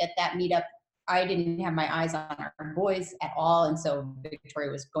know, at that meetup, I didn't have my eyes on our boys at all. And so Victoria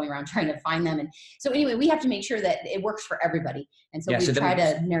was going around trying to find them. And so anyway, we have to make sure that it works for everybody. And so we try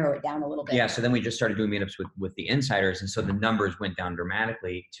to narrow it down a little bit. Yeah. So then we just started doing meetups with the insiders. And so the numbers went down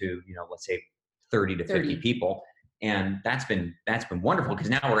dramatically to, you know, let's say 30 to 50 people. And that's been wonderful,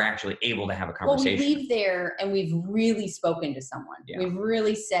 because now we're actually able to have a conversation. Well, we leave there and we've really spoken to someone. Yeah. We've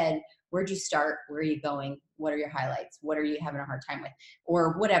really said, where'd you start? Where are you going? What are your highlights? What are you having a hard time with?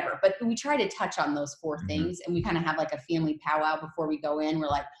 Or whatever. But we try to touch on those 4 things, and we kind of have like a family powwow before we go in. We're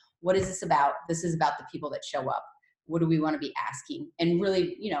like, what is this about? This is about the people that show up. What do we want to be asking? And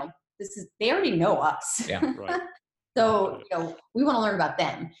really, they already know us. Yeah, right. So, we want to learn about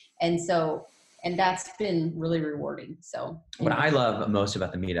them. And that's been really rewarding. So what I love most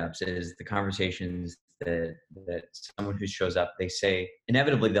about the meetups is the conversations that someone who shows up, they say,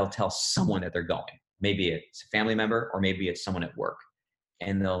 inevitably they'll tell someone that they're going. Maybe it's a family member or maybe it's someone at work.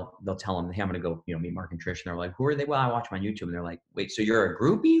 And they'll tell them, hey, I'm going to go, meet Mark and Trish. And they're like, who are they? Well, I watch them on YouTube. And they're like, wait, so you're a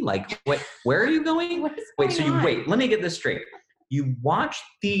groupie? Like, what, where are you going? Wait, let me get this straight. You watch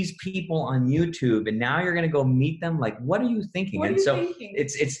these people on YouTube and now you're going to go meet them. Like, what are you thinking?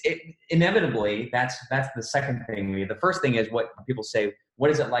 It's inevitably, that's the second thing. The first thing is what people say,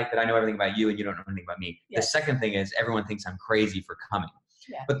 what is it like that I know everything about you and you don't know anything about me? Yes. The second thing is everyone thinks I'm crazy for coming.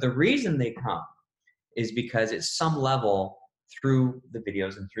 Yeah. But the reason they come is because at some level through the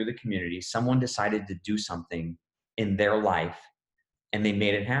videos and through the community, someone decided to do something in their life and they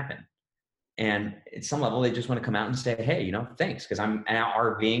made it happen. And at some level, they just want to come out and say, hey, thanks, because I'm now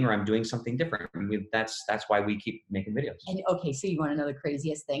RVing or I'm doing something different. That's why we keep making videos. And okay, so you want to know the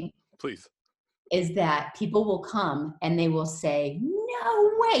craziest thing? Please. Is that people will come and they will say,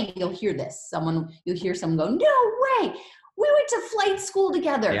 no way. You'll hear this. You'll hear someone go, no way. We went to flight school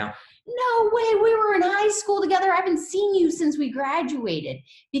together. Yeah. No way. We were in high school together. I haven't seen you since we graduated.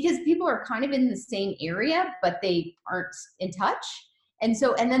 Because people are kind of in the same area, but they aren't in touch. And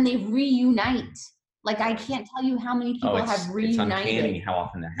then they reunite. Like, I can't tell you how many people have reunited. It's uncanny how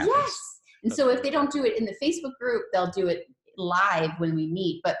often that happens. Yes. And so if they don't do it in the Facebook group, they'll do it live when we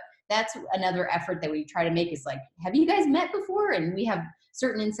meet. But that's another effort that we try to make is like, have you guys met before? And we have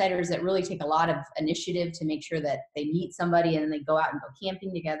certain insiders that really take a lot of initiative to make sure that they meet somebody and then they go out and go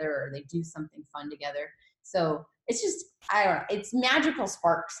camping together or they do something fun together. So it's just, it's magical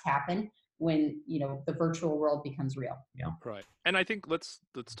sparks happen when the virtual world becomes real. Yeah, right. And I think let's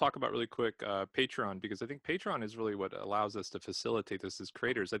talk about really quick Patreon, because I think Patreon is really what allows us to facilitate this as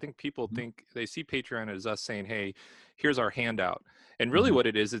creators. I think people think they see Patreon as us saying, hey, here's our handout, and really what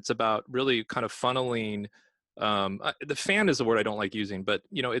it is, it's about really kind of funneling. The fan is the word I don't like using, but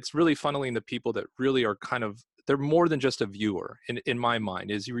it's really funneling the people that really are kind of, they're more than just a viewer in my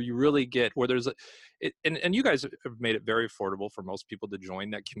mind. Is you really get where there's and you guys have made it very affordable for most people to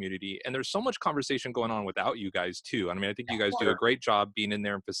join that community, and there's so much conversation going on without you guys too. I mean, I think you guys do a great job being in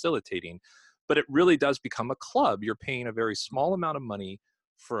there and facilitating, but it really does become a club. You're paying a very small amount of money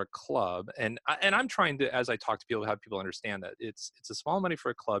for a club, and I'm trying to, as I talk to people, have people understand that it's a small money for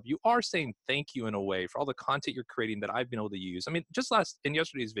a club. You are saying thank you in a way for all the content you're creating that I've been able to use. I mean, just in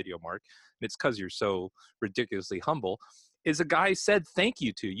yesterday's video, Mark, and it's because you're so ridiculously humble, is a guy said thank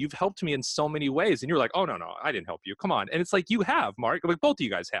you to. You've helped me in so many ways, and you're like, oh no, I didn't help you. Come on, and it's like you have, Mark. Like both of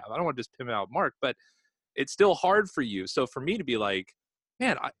you guys have. I don't want to just pin out Mark, but it's still hard for you. So for me to be like,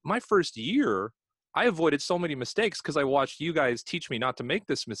 man, my first year, I avoided so many mistakes because I watched you guys teach me not to make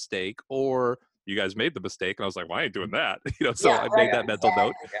this mistake, or you guys made the mistake and I was like, well, I ain't doing that. So I made that mental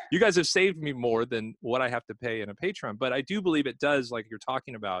note. You guys have saved me more than what I have to pay in a Patreon. But I do believe it does, like you're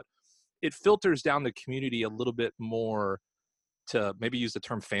talking about, it filters down the community a little bit more, to maybe use the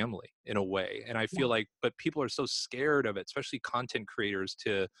term family in a way. And I feel like, but people are so scared of it, especially content creators,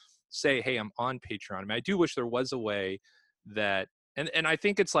 to say, hey, I'm on Patreon. I mean, I do wish there was a way that, and I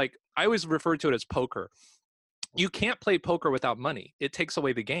think it's like, I always refer to it as poker. You can't play poker without money. It takes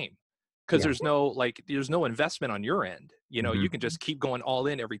away the game because there's no investment on your end. You can just keep going all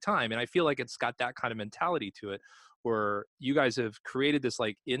in every time. And I feel like it's got that kind of mentality to it, where you guys have created this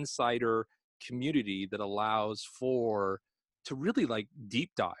like insider community that allows to really like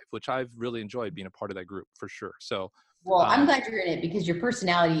deep dive, which I've really enjoyed being a part of that group for sure. So, well, I'm glad you're in it because your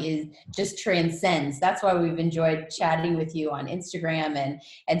personality just transcends. That's why we've enjoyed chatting with you on Instagram,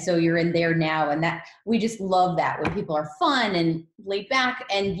 and so you're in there now, and that we just love that when people are fun and laid back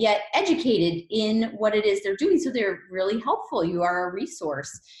and yet educated in what it is they're doing. So they're really helpful. You are a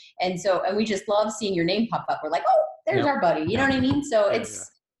resource, and we just love seeing your name pop up. We're like, oh, there's our buddy. You know what I mean? So it's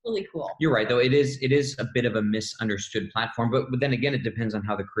really cool. You're right, though. It is a bit of a misunderstood platform, but then again, it depends on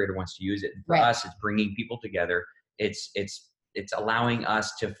how the creator wants to use it. For us, it's bringing people together. It's allowing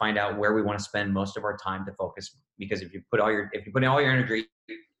us to find out where we want to spend most of our time to focus, because if you put all your energy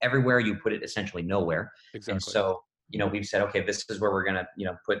everywhere, you put it essentially nowhere. Exactly. And so, we've said, okay, this is where we're going to,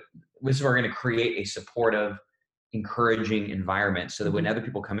 this is where we're going to create a supportive, encouraging environment so that when other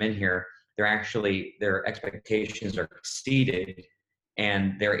people come in here, their expectations are exceeded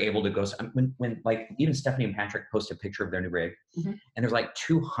and they're able to go. When like even Stephanie and Patrick post a picture of their new rig, Mhm. and there's like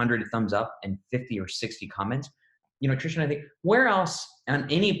 200 thumbs up and 50 or 60 comments. You know, Tricia, and I think, where else on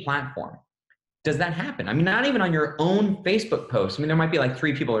any platform does that happen? I mean, not even on your own Facebook post. I mean, there might be like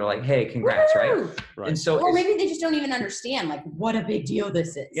 3 people who are like, "Hey, congrats," right? Woo! And so, Or maybe they just don't even understand like what a big deal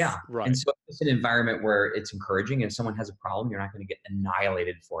this is. yeah. Right. And so it's an environment where it's encouraging, and if someone has a problem, you're not going to get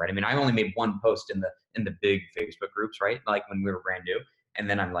annihilated for it. I mean, I only made one post in the big Facebook groups, right? Like when we were brand new. And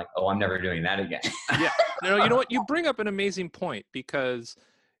then I'm like, oh, I'm never doing that again. Yeah. No, you know what? You bring up an amazing point, because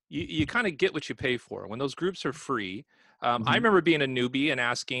you kind of get what you pay for. When those groups are free, I Mhm. remember being a newbie and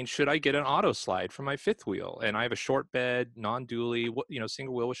asking, should I get an auto slide for my fifth wheel? And I have a short bed, non-dually,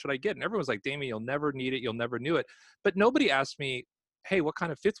 single wheel. What should I get? And everyone's like, Damien, you'll never need it. You'll never knew it. But nobody asked me, hey, what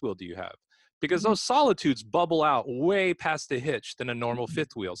kind of fifth wheel do you have? Because those solitudes bubble out way past the hitch than a normal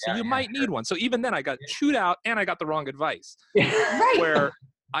fifth wheel. So Yeah, you yeah, might need one. So even then I got chewed out and I got the wrong advice. Right. Where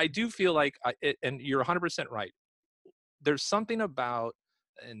I do feel like, and you're 100% right. There's something about,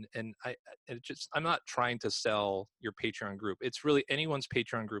 I'm not trying to sell your Patreon group. It's really anyone's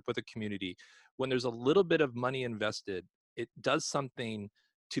Patreon group with a community. When there's a little bit of money invested, it does something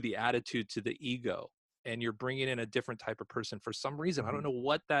to the attitude, to the ego, and you're bringing in a different type of person for some reason. I don't know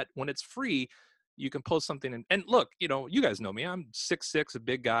what that. When it's free, you can post something and look, you guys know me. I'm 6'6", a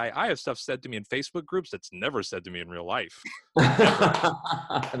big guy. I have stuff said to me in Facebook groups that's never said to me in real life.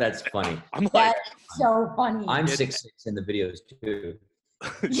 That's funny. I'm like, That's so funny. I'm 6'6" in the videos too.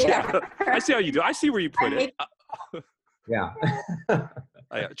 yeah. I see how you do. I see where you put it. Yeah.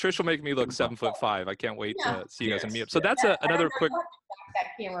 Trish will make me look 7'5". I can't wait to see you guys in meetup. So that's Yeah, another I quick, want to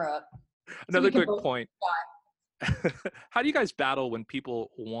back that camera up. another we can quick both point. How do you guys battle when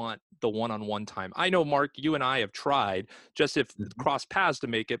people want the one-on-one time? I know, Mark, you and I have tried just if cross paths to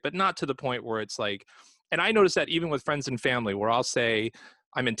make it, but not to the point where it's like, and I notice that even with friends and family, where I'll say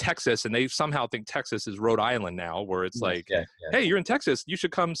I'm in Texas and they somehow think Texas is Rhode Island now, where it's like, hey, you're in Texas, you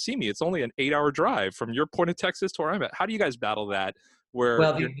should come see me. It's only an 8-hour drive from your point of Texas to where I'm at. How do you guys battle that where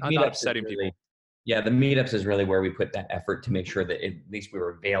you're not upsetting people? Yeah, the meetups is really where we put that effort to make sure that at least we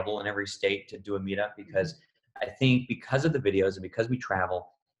were available in every state to do a meetup, because I think because of the videos and because we travel,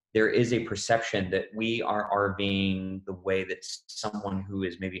 there is a perception that we are RVing the way that someone who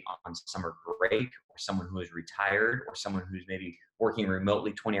is maybe on summer break, or someone who is retired, or someone who's maybe working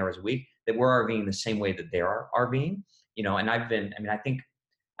remotely 20 hours a week, that we're RVing the same way that they are RVing. And I think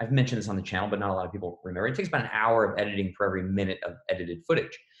I've mentioned this on the channel, but not a lot of people remember. It takes about an hour of editing for every minute of edited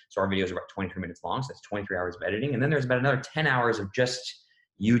footage. So our videos are about 23 minutes long. So that's 23 hours of editing. And then there's about another 10 hours of just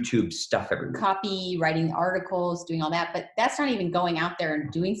YouTube stuff every week. Copy, writing articles, doing all that, but that's not even going out there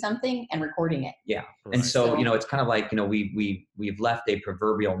and doing something and recording it. Yeah. Right. And so, it's kind of like, we've left a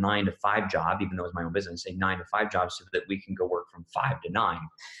proverbial 9-to-5 job, even though it's my own business, a 9-to-5 job, so that we can go work from 5 to 9.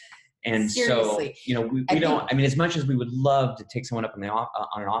 And Seriously. so, we don't, as much as we would love to take someone up on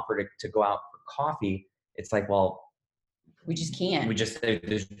an offer to go out for coffee, it's like, well, we just can't.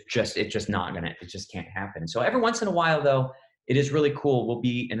 It's just not gonna, it just can't happen. So every once in a while though, it is really cool. We'll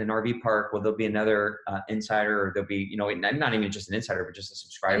be in an RV park where there'll be another insider, or there'll be, not even just an insider, but just a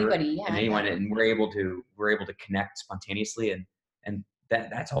subscriber. Anybody, and anyone, and we're able to connect spontaneously, and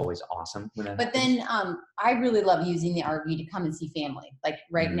that's always awesome. But then I really love using the RV to come and see family. Like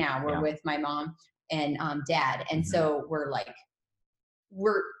right now, we're with my mom and dad, and so we're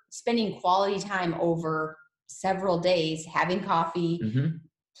spending quality time over several days, having coffee.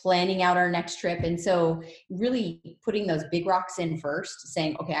 Planning out our next trip. And so really putting those big rocks in first,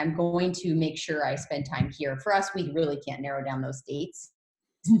 saying, okay, I'm going to make sure I spend time here. For us, we really can't narrow down those dates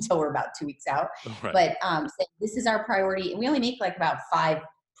until we're about 2 weeks out. Right. But say, this is our priority. And we only make like about 5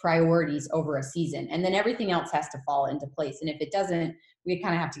 priorities over a season. And then everything else has to fall into place. And if it doesn't, we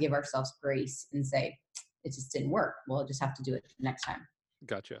kind of have to give ourselves grace and say, it just didn't work. We'll just have to do it next time.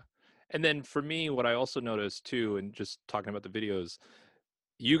 Gotcha. And then for me, what I also noticed too, and just talking about the videos,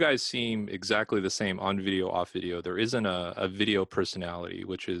 you guys seem exactly the same on video, off video. There isn't a video personality,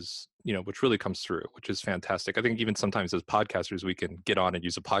 which is, which really comes through, which is fantastic. I think even sometimes as podcasters, we can get on and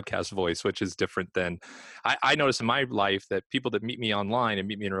use a podcast voice, which is different than I notice in my life that people that meet me online and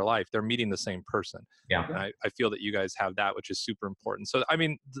meet me in real life, they're meeting the same person. Yeah. And I feel that you guys have that, which is super important. So, I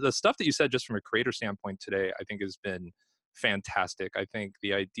mean, the stuff that you said just from a creator standpoint today, I think has been fantastic. I think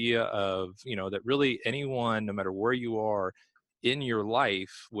the idea of, that really anyone, no matter where you are in your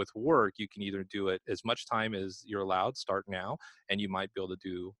life with work, you can either do it as much time as you're allowed, start now, and you might be able to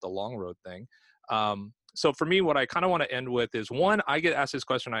do the long road thing. So for me, what I kind of want to end with is one, I get asked this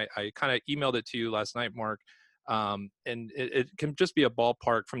question. I kind of emailed it to you last night, Mark. And it can just be a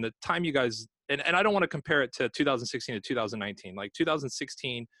ballpark from the time you guys and I don't want to compare it to 2016 to 2019. Like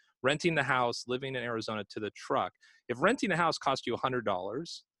 2016, renting the house, living in Arizona, to the truck. If renting a house cost you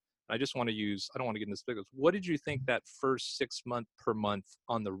 $100, I just want to use, I don't want to get into specifics. What did you think that first 6 month per month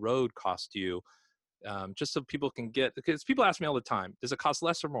on the road cost you? Just so people can get, because people ask me all the time, does it cost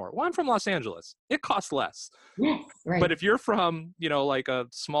less or more? Well, I'm from Los Angeles. It costs less. Yes, right. But if you're from, like a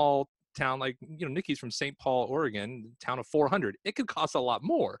small town, like, Nikki's from St. Paul, Oregon, town of 400, it could cost a lot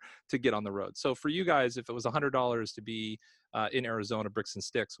more to get on the road. So for you guys, if it was $100 to be in Arizona, bricks and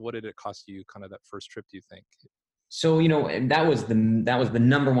sticks, what did it cost you kind of that first trip, do you think? So, and that was the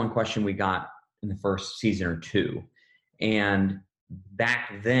number one question we got in the first season or two. And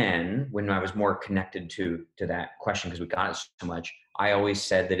back then, when I was more connected to that question, because we got it so much, I always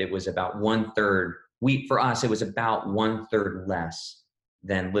said that it was about 1/3. For us, it was about 1/3 less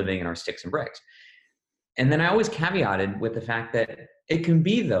than living in our sticks and bricks. And then I always caveated with the fact that it can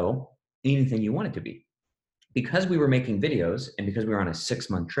be, though, anything you want it to be. Because we were making videos and because we were on a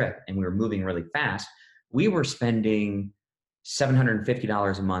 6-month trip and we were moving really fast, we were spending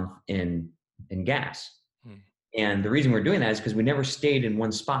 $750 a month in gas. And the reason we're doing that is because we never stayed in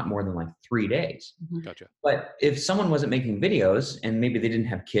one spot more than like 3 days. Gotcha. But if someone wasn't making videos and maybe they didn't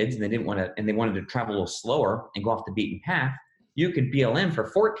have kids and they wanted to travel a little slower and go off the beaten path, you could BLM for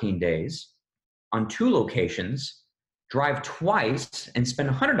 14 days on 2 locations, drive twice and spend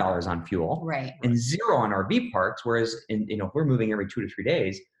 $100 on fuel, right, and zero on RV parks. Whereas if we're moving every 2 to 3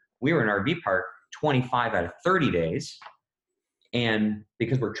 days, we were in RV park 25 out of 30 days. And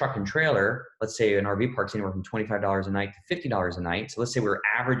because we're truck and trailer, let's say an RV park's anywhere from $25 a night to $50 a night. So let's say we're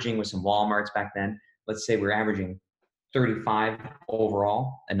averaging, with some Walmarts back then, let's say we're averaging 35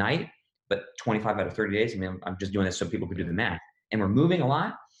 overall a night, but 25 out of 30 days. I mean, I'm just doing this so people can do the math. And we're moving a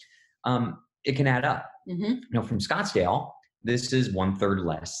lot. It can add up. From Scottsdale, this is 1/3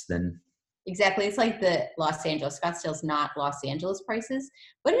 less than. Exactly. It's like the Los Angeles. Scottsdale's not Los Angeles prices,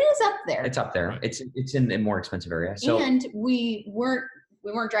 but it is up there. It's up there. It's in a more expensive area. So, and we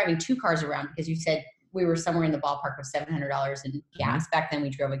weren't driving 2 cars around, because you said we were somewhere in the ballpark of $700 in gas. Back then we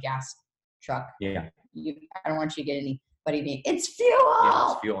drove a gas truck. Yeah. I don't want you to get anybody being, it's fuel.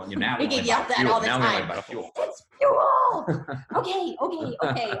 Yeah, it's fuel. Now we get yelled at all the time. Now we about fuel. It's fuel.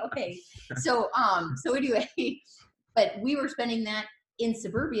 Okay. So anyway, but we were spending that in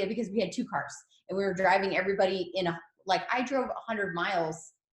suburbia because we had 2 cars and we were driving everybody I drove 100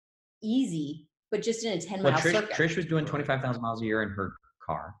 miles easy, but just in a 10-mile circuit. Trish was doing 25,000 miles a year in her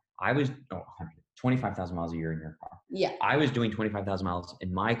car. I was 25,000 miles a year in your car. Yeah. I was doing 25,000 miles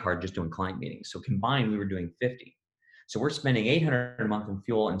in my car just doing client meetings. So combined, we were doing 50. So we're spending $800 a month in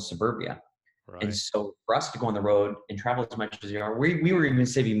fuel in suburbia. Right. And so for us to go on the road and travel as much as we are, we were even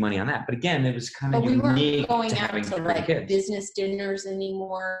saving money on that. But again, it was kind of unique. We weren't going to out having to kids. Business dinners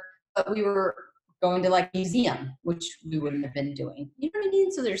anymore, but we were going to museum, which we wouldn't have been doing. You know what I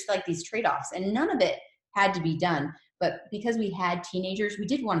mean? So there's these trade-offs, and none of it had to be done. But because we had teenagers, we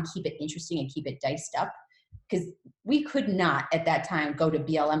did want to keep it interesting and keep it diced up, because we could not at that time go to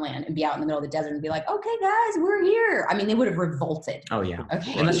BLM land and be out in the middle of the desert and be like, okay, guys, we're here. I mean, they would have revolted. Oh, yeah.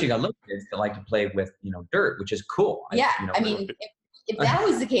 Okay. Unless you got little kids that like to play with, dirt, which is cool. Yeah. If that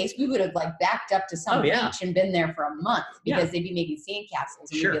was the case, we would have backed up to some beach and been there for a month, because they'd be making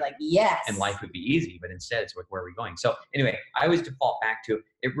sandcastles, and we'd be like, yes. And life would be easy, but instead it's where are we going? So anyway, I always default back to,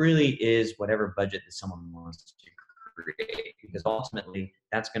 it really is whatever budget that someone wants to create, because ultimately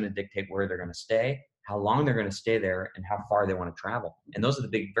that's going to dictate where they're going to stay, how long they're going to stay there, and how far they want to travel. And those are the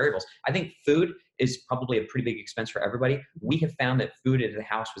big variables. I think food is probably a pretty big expense for everybody. We have found that food at the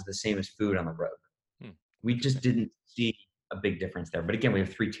house was the same as food on the road. We just didn't see a big difference there. But again, we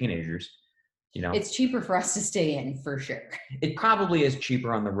have 3 teenagers. It's cheaper for us to stay in, for sure. It probably is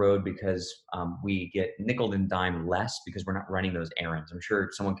cheaper on the road because we get nickel and dime less because we're not running those errands. I'm sure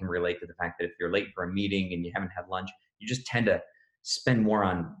someone can relate to the fact that if you're late for a meeting and you haven't had lunch, you just tend to spend more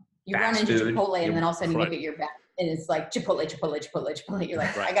on fast food. You run into Chipotle and then all of a sudden you look at your back and it's like Chipotle. You're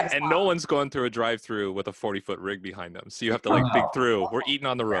like, I got to stop. And no one's going through a drive-through with a 40-foot rig behind them. So you have to think through. We're eating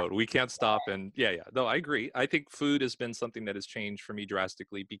on the road. We can't stop. And yeah. No, I agree. I think food has been something that has changed for me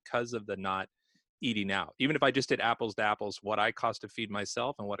drastically because of the not eating out. Even if I just did apples to apples, what I cost to feed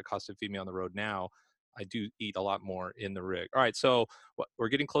myself and what it costs to feed me on the road now, I do eat a lot more in the rig. All right, so we're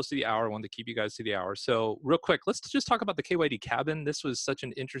getting close to the hour. I wanted to keep you guys to the hour. So real quick, let's just talk about the KYD cabin. This was such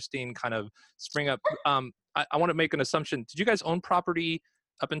an interesting kind of spring up. I want to make an assumption. Did you guys own property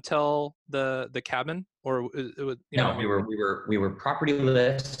up until the cabin, or it was, no? We were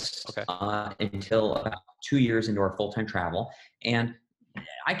propertyless until about 2 years into our full-time travel, and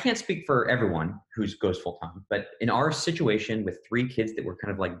I can't speak for everyone who goes full time, but in our situation with 3 kids that were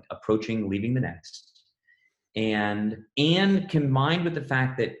kind of like approaching leaving the nest, and combined with the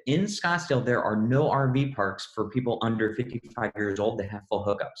fact that in Scottsdale there are no RV parks for people under 55 years old that have full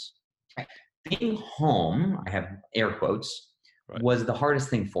hookups. Right. Being home, I have air quotes, Right. was the hardest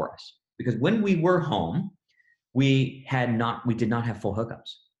thing for us, because when we were home, we did not have full hookups.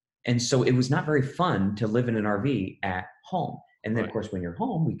 And so it was not very fun to live in an RV at home. And then, Right. of course, when you're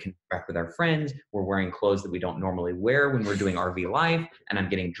home, we can interact with our friends. We're wearing clothes that we don't normally wear when we're doing RV life. And I'm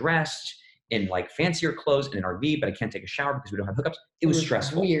getting dressed in like fancier clothes in an RV, but I can't take a shower because we don't have hookups. It was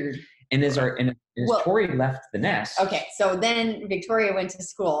stressful. Weird. And as Tori left the nest. Okay, so then Victoria went to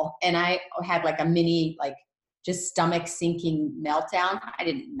school, and I had like a mini, like, just stomach sinking meltdown. I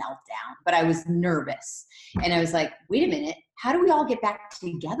didn't melt down, but I was nervous. And I was like, wait a minute, how do we all get back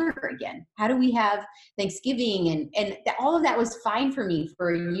together again? How do we have Thanksgiving? And all of that was fine for me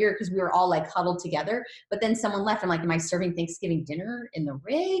for a year because we were all like huddled together. But then someone left. I'm like, am I serving Thanksgiving dinner in the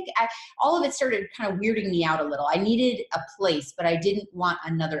rig? All of it started kind of weirding me out a little. I needed a place, but I didn't want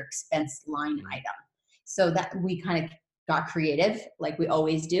another expense line item. So that we kind of got creative like we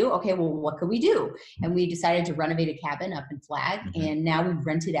always do. Okay, well, what could we do? And we decided to renovate a cabin up in Flag. Mm-hmm. And now we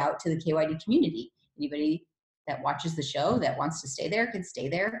rent it out to the KYD community. Anybody that watches the show that wants to stay there can stay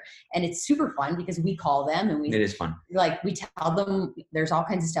there. And it's super fun because we call them and it is fun. Like we tell them there's all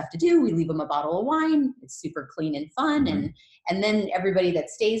kinds of stuff to do. We leave them a bottle of wine. It's super clean and fun. Mm-hmm. And then everybody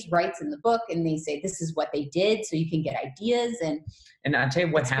that stays writes in the book and they say, this is what they did. So you can get ideas. And I'll tell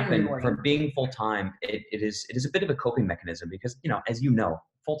you what happened from being full-time. It is a bit of a coping mechanism because, as you know,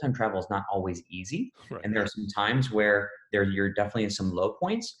 full-time travel is not always easy. Right. And there are some times where you're definitely in some low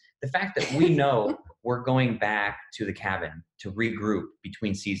points. The fact that we know we're going back to the cabin to regroup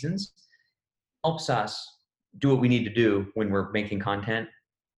between seasons helps us do what we need to do when we're making content.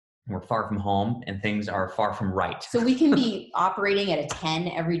 We're far from home and things are far from right. So we can be operating at a 10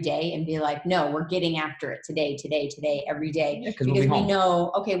 every day and be like, no, we're getting after it today, every day. Yeah, because we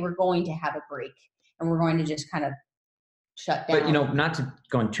know, okay, we're going to have a break and we're going to just kind of shut down. But, not to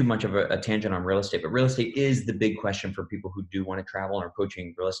go on too much of a tangent on real estate, but real estate is the big question for people who do want to travel and are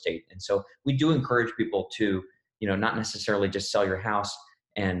approaching real estate. And so we do encourage people to, not necessarily just sell your house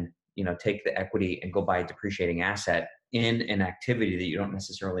and, take the equity and go buy a depreciating asset in an activity that you don't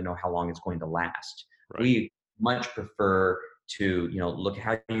necessarily know how long it's going to last. Right. We much prefer to, look at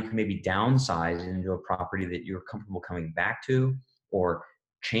how you can maybe downsize into a property that you're comfortable coming back to, or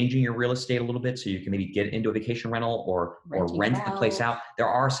changing your real estate a little bit so you can maybe get into a vacation rental or rent the place out. There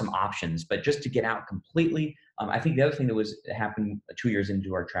are some options, but just to get out completely, I think the other thing that happened 2 years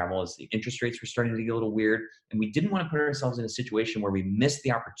into our travel is the interest rates were starting to get a little weird, and we didn't want to put ourselves in a situation where we missed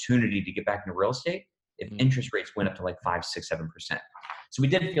the opportunity to get back into real estate if interest rates went up to like 5, 6, 7%. So we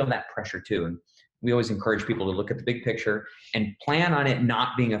did feel that pressure too. And we always encourage people to look at the big picture and plan on it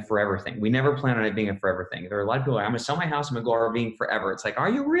not being a forever thing. We never plan on it being a forever thing. There are a lot of people like, I'm going to sell my house, I'm going to go RVing forever. It's like,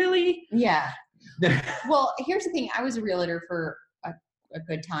 are you really? Yeah. Well, here's the thing. I was a realtor for a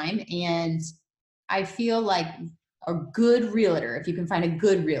good time, and I feel like a good realtor, if you can find a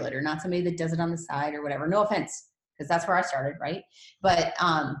good realtor, not somebody that does it on the side or whatever, no offense, because that's where I started, right? But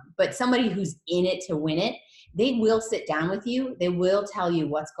somebody who's in it to win it, they will sit down with you. They will tell you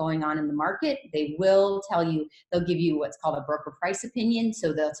what's going on in the market. They will tell you, they'll give you what's called a broker price opinion.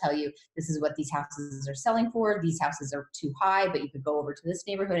 So they'll tell you, this is what these houses are selling for. These houses are too high, but you could go over to this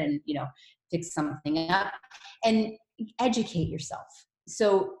neighborhood and, fix something up and educate yourself.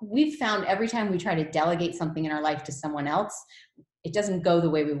 So we've found every time we try to delegate something in our life to someone else, it doesn't go the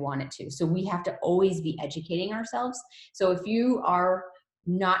way we want it to. So we have to always be educating ourselves. So if you are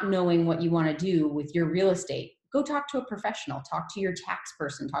not knowing what you want to do with your real estate, go talk to a professional, talk to your tax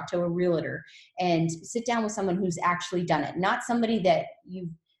person, talk to a realtor, and sit down with someone who's actually done it. Not somebody that you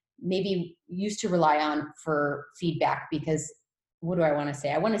maybe used to rely on for feedback, because what do I want to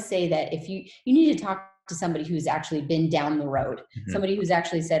say? I want to say that if you need to talk to somebody who's actually been down the road, somebody who's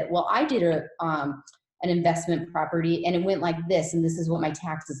actually said, well, I did an investment property and it went like this, and this is what my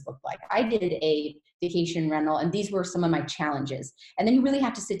taxes look like. I did a vacation rental and these were some of my challenges. And then you really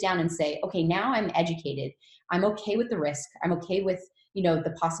have to sit down and say, okay, now I'm educated. I'm okay with the risk. I'm okay with,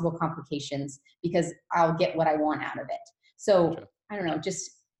 the possible complications, because I'll get what I want out of it. So gotcha. I don't know, just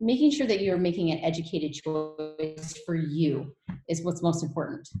making sure that you're making an educated choice for you is what's most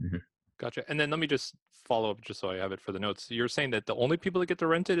important. Mm-hmm. Gotcha. And then let me just follow up, just so I have it for the notes. You're saying that the only people that get to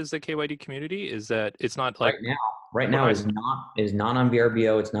rent it is the KYD community? Is that it's not like right now is not on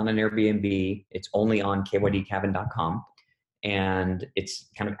VRBO. It's not on Airbnb. It's only on kydcabin.com. And it's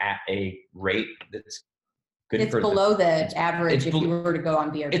kind of at a rate that's good It's for below the it's- average it's if you were to go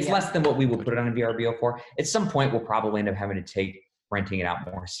on VRBO. it's less than what we would put it on a VRBO for. At some point, we'll probably end up having to take renting it out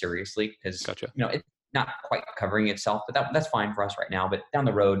more seriously because Gotcha. it's not quite covering itself, but that's fine for us right now. But down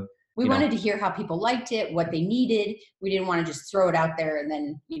the road, We wanted to hear how people liked it, what they needed. We didn't want to just throw it out there and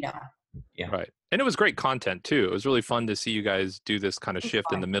then, Yeah. Right. And it was great content too. It was really fun to see you guys do this kind of It was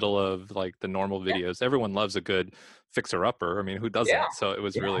shift in fun. the middle of like the normal Yeah. videos. Everyone loves a good fixer upper. I mean, who doesn't? Yeah. So it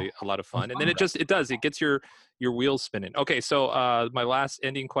was Yeah. really a lot of fun. It's And then fun, it gets your wheels spinning. Okay. So my last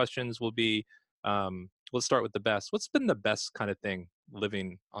ending questions will be, let's start with the best. What's been the best kind of thing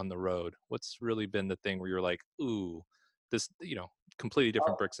living on the road? What's really been the thing where you're like, ooh, this, completely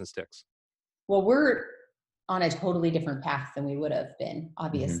different bricks and sticks? well, we're on a totally different path than we would have been,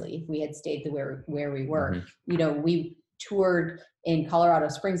 obviously, if we had stayed where we were. Mhm. We toured in Colorado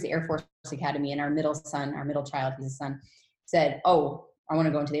Springs, the Air Force Academy, and our middle child, he's a son, said, oh, I want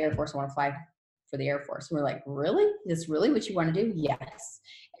to go into the Air Force. I want to fly for the Air Force. And we're like, really? Is this really what you want to do? Yes.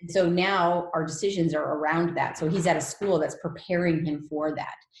 And so now our decisions are around that. So he's at a school that's preparing him for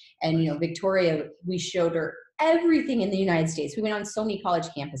that. And, Victoria, we showed her everything in the United States. We went on so many college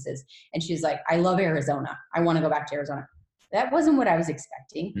campuses and she's like, I love Arizona. I want to go back to Arizona. That wasn't what I was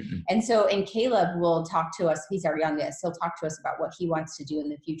expecting. Mm-mm. And Caleb will talk to us. He's our youngest. He'll talk to us about what he wants to do in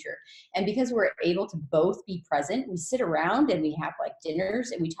the future. And because we're able to both be present, we sit around and we have like dinners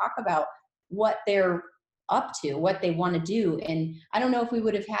and we talk about what they're up to, what they want to do. And I don't know if we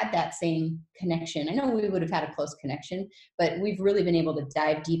would have had that same connection. I know we would have had a close connection, but we've really been able to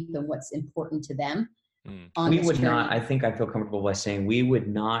dive deep in what's important to them. We would not, I think I feel comfortable by saying we would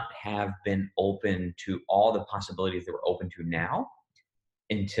not have been open to all the possibilities that we're open to now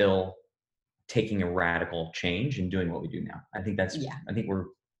until taking a radical change and doing what we do now. I think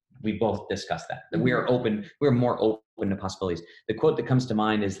we both discussed that we are open, we're more open to possibilities. The quote that comes to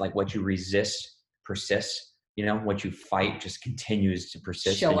mind is like, what you resist persists, what you fight just continues to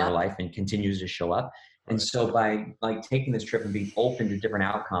persist in your life and continues to show up. Right. And so by like taking this trip and being open to different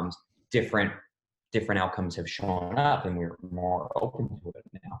outcomes, different outcomes have shown up and we're more open to it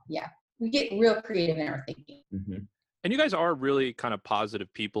now. Yeah. We get real creative in our thinking. Mm-hmm. And you guys are really kind of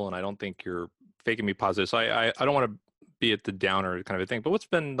positive people, and I don't think you're faking me positive. So I don't want to be at the downer kind of a thing, but what's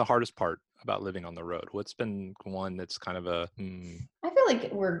been the hardest part about living on the road? What's been one that's kind of I feel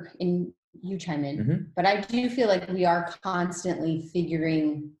like you chime in, but I do feel like we are constantly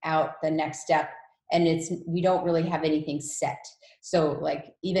figuring out the next step, and we don't really have anything set. So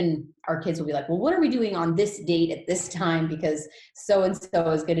like even our kids will be like, well, what are we doing on this date at this time? Because so-and-so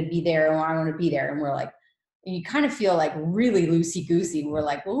is going to be there and I want to be there. And we're like, you kind of feel like really loosey-goosey. We're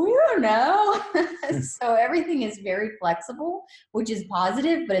like, well, we don't know. So everything is very flexible, which is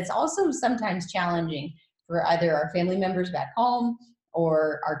positive, but it's also sometimes challenging for either our family members back home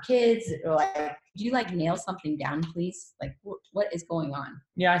or our kids. Or like, could you like nail something down, please? Like what is going on?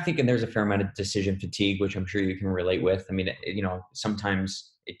 Yeah, I think, and there's a fair amount of decision fatigue, which I'm sure you can relate with. I mean,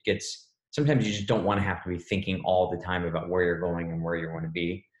 sometimes you just don't want to have to be thinking all the time about where you're going and where you want to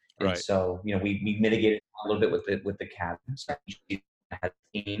be. And right. So, we mitigated a little bit with the cabin. So we had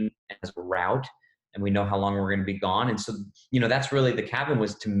a theme as a route, and we know how long we're going to be gone. And so, that's really the cabin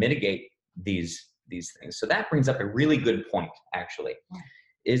was to mitigate these things. So that brings up a really good point, actually,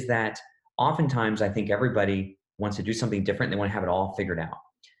 is that oftentimes I think everybody wants to do something different. They want to have it all figured out.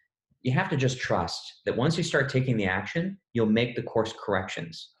 You have to just trust that once you start taking the action, you'll make the course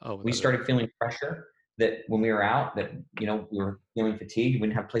corrections. We started feeling pressure that when we were out, that, we were feeling fatigued, we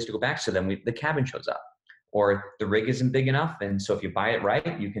didn't have a place to go back. So then the cabin shows up, or the rig isn't big enough. And so if you buy it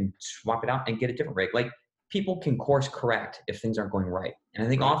right, you can swap it out and get a different rig. Like people can course correct if things aren't going right. And I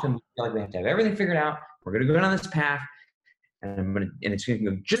think often we feel like we have to have everything figured out. We're going to go down this path and it's going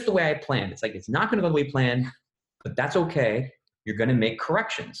to go just the way I planned. It's like, it's not going to go the way you planned, but that's okay. You're going to make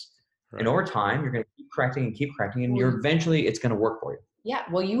corrections. Right. And over time, you're going to keep correcting, and eventually it's going to work for you. Yeah.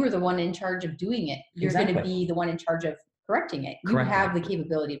 Well, you were the one in charge of doing it. You're going to be the one in charge of correcting it. You have the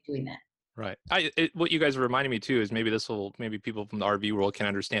capability of doing that. Right. What you guys are reminding me too is maybe people from the RV world can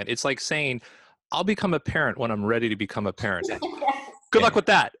understand. It's like saying, I'll become a parent when I'm ready to become a parent. Yes. Good luck with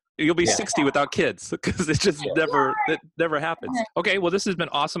that. You'll be 60 without kids because it just never happens. Okay. Well, this has been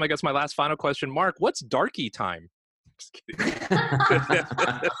awesome. I guess my last final question, Mark, what's darky time? Just kidding.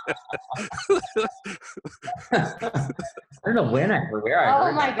 I don't know when or where I heard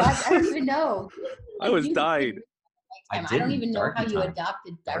Oh my gosh, I don't even know. I was dying. I don't even know how you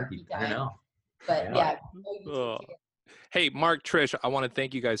adopted darky time. I don't know. But yeah. Hey, Mark, Trish, I want to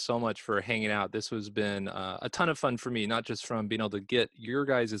thank you guys so much for hanging out. This has been a ton of fun for me, not just from being able to get your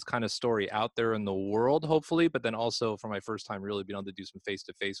guys' kind of story out there in the world, hopefully, but then also for my first time really being able to do some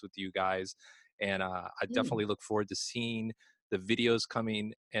face-to-face with you guys And I definitely look forward to seeing the videos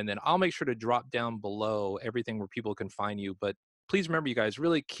coming. And then I'll make sure to drop down below everything where people can find you. But please remember, you guys,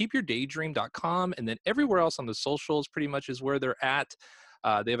 really keepyourdaydream.com, and then everywhere else on the socials pretty much is where they're at.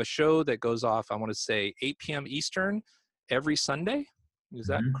 They have a show that goes off, I want to say 8 p.m. Eastern every Sunday. Is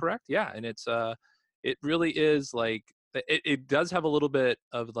that correct? Yeah. And it really is like, it does have a little bit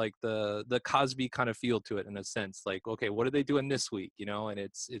of like the Cosby kind of feel to it, in a sense. Like, okay, what are they doing this week? And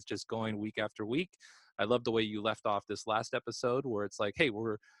it's just going week after week. I love the way you left off this last episode, where it's like, hey,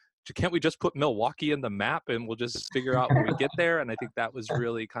 can't we just put Milwaukee in the map and we'll just figure out when we get there? And I think that was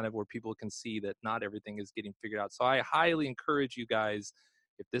really kind of where people can see that not everything is getting figured out. So I highly encourage you guys,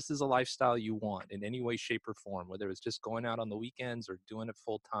 if this is a lifestyle you want in any way, shape, or form, whether it's just going out on the weekends or doing it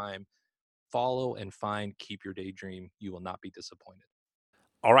full time, follow and find Keep Your Daydream. You will not be disappointed.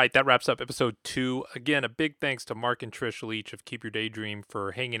 All right, that wraps up episode 2. Again, a big thanks to Mark and Trish Leach of Keep Your Daydream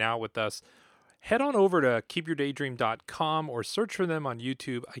for hanging out with us. Head on over to keepyourdaydream.com or search for them on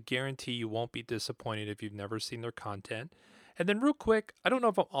YouTube. I guarantee you won't be disappointed if you've never seen their content. And then real quick, I don't know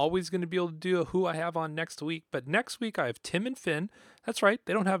if I'm always going to be able to do a who I have on next week, but next week I have Tim and Finn. That's right,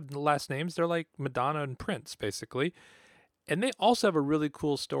 they don't have the last names. They're like Madonna and Prince, basically. And they also have a really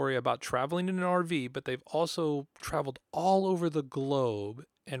cool story about traveling in an RV, but they've also traveled all over the globe.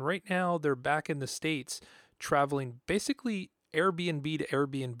 And right now they're back in the States traveling basically Airbnb to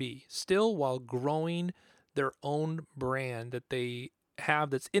Airbnb, still while growing their own brand that they have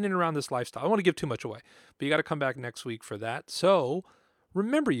that's in and around this lifestyle. I don't want to give too much away, but you got to come back next week for that. So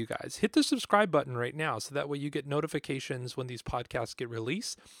remember, you guys, hit the subscribe button right now so that way you get notifications when these podcasts get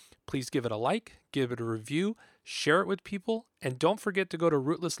released. Please give it a like, give it a review, share it with people, and don't forget to go to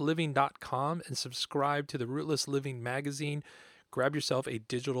rootlessliving.com and subscribe to the Rootless Living magazine. Grab yourself a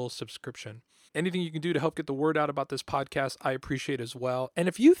digital subscription. Anything you can do to help get the word out about this podcast, I appreciate as well. And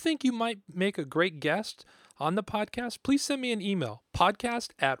if you think you might make a great guest on the podcast, please send me an email,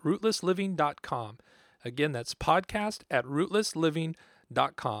 podcast@rootlessliving.com. Again, that's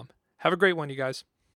podcast@rootlessliving.com. Have a great one, you guys.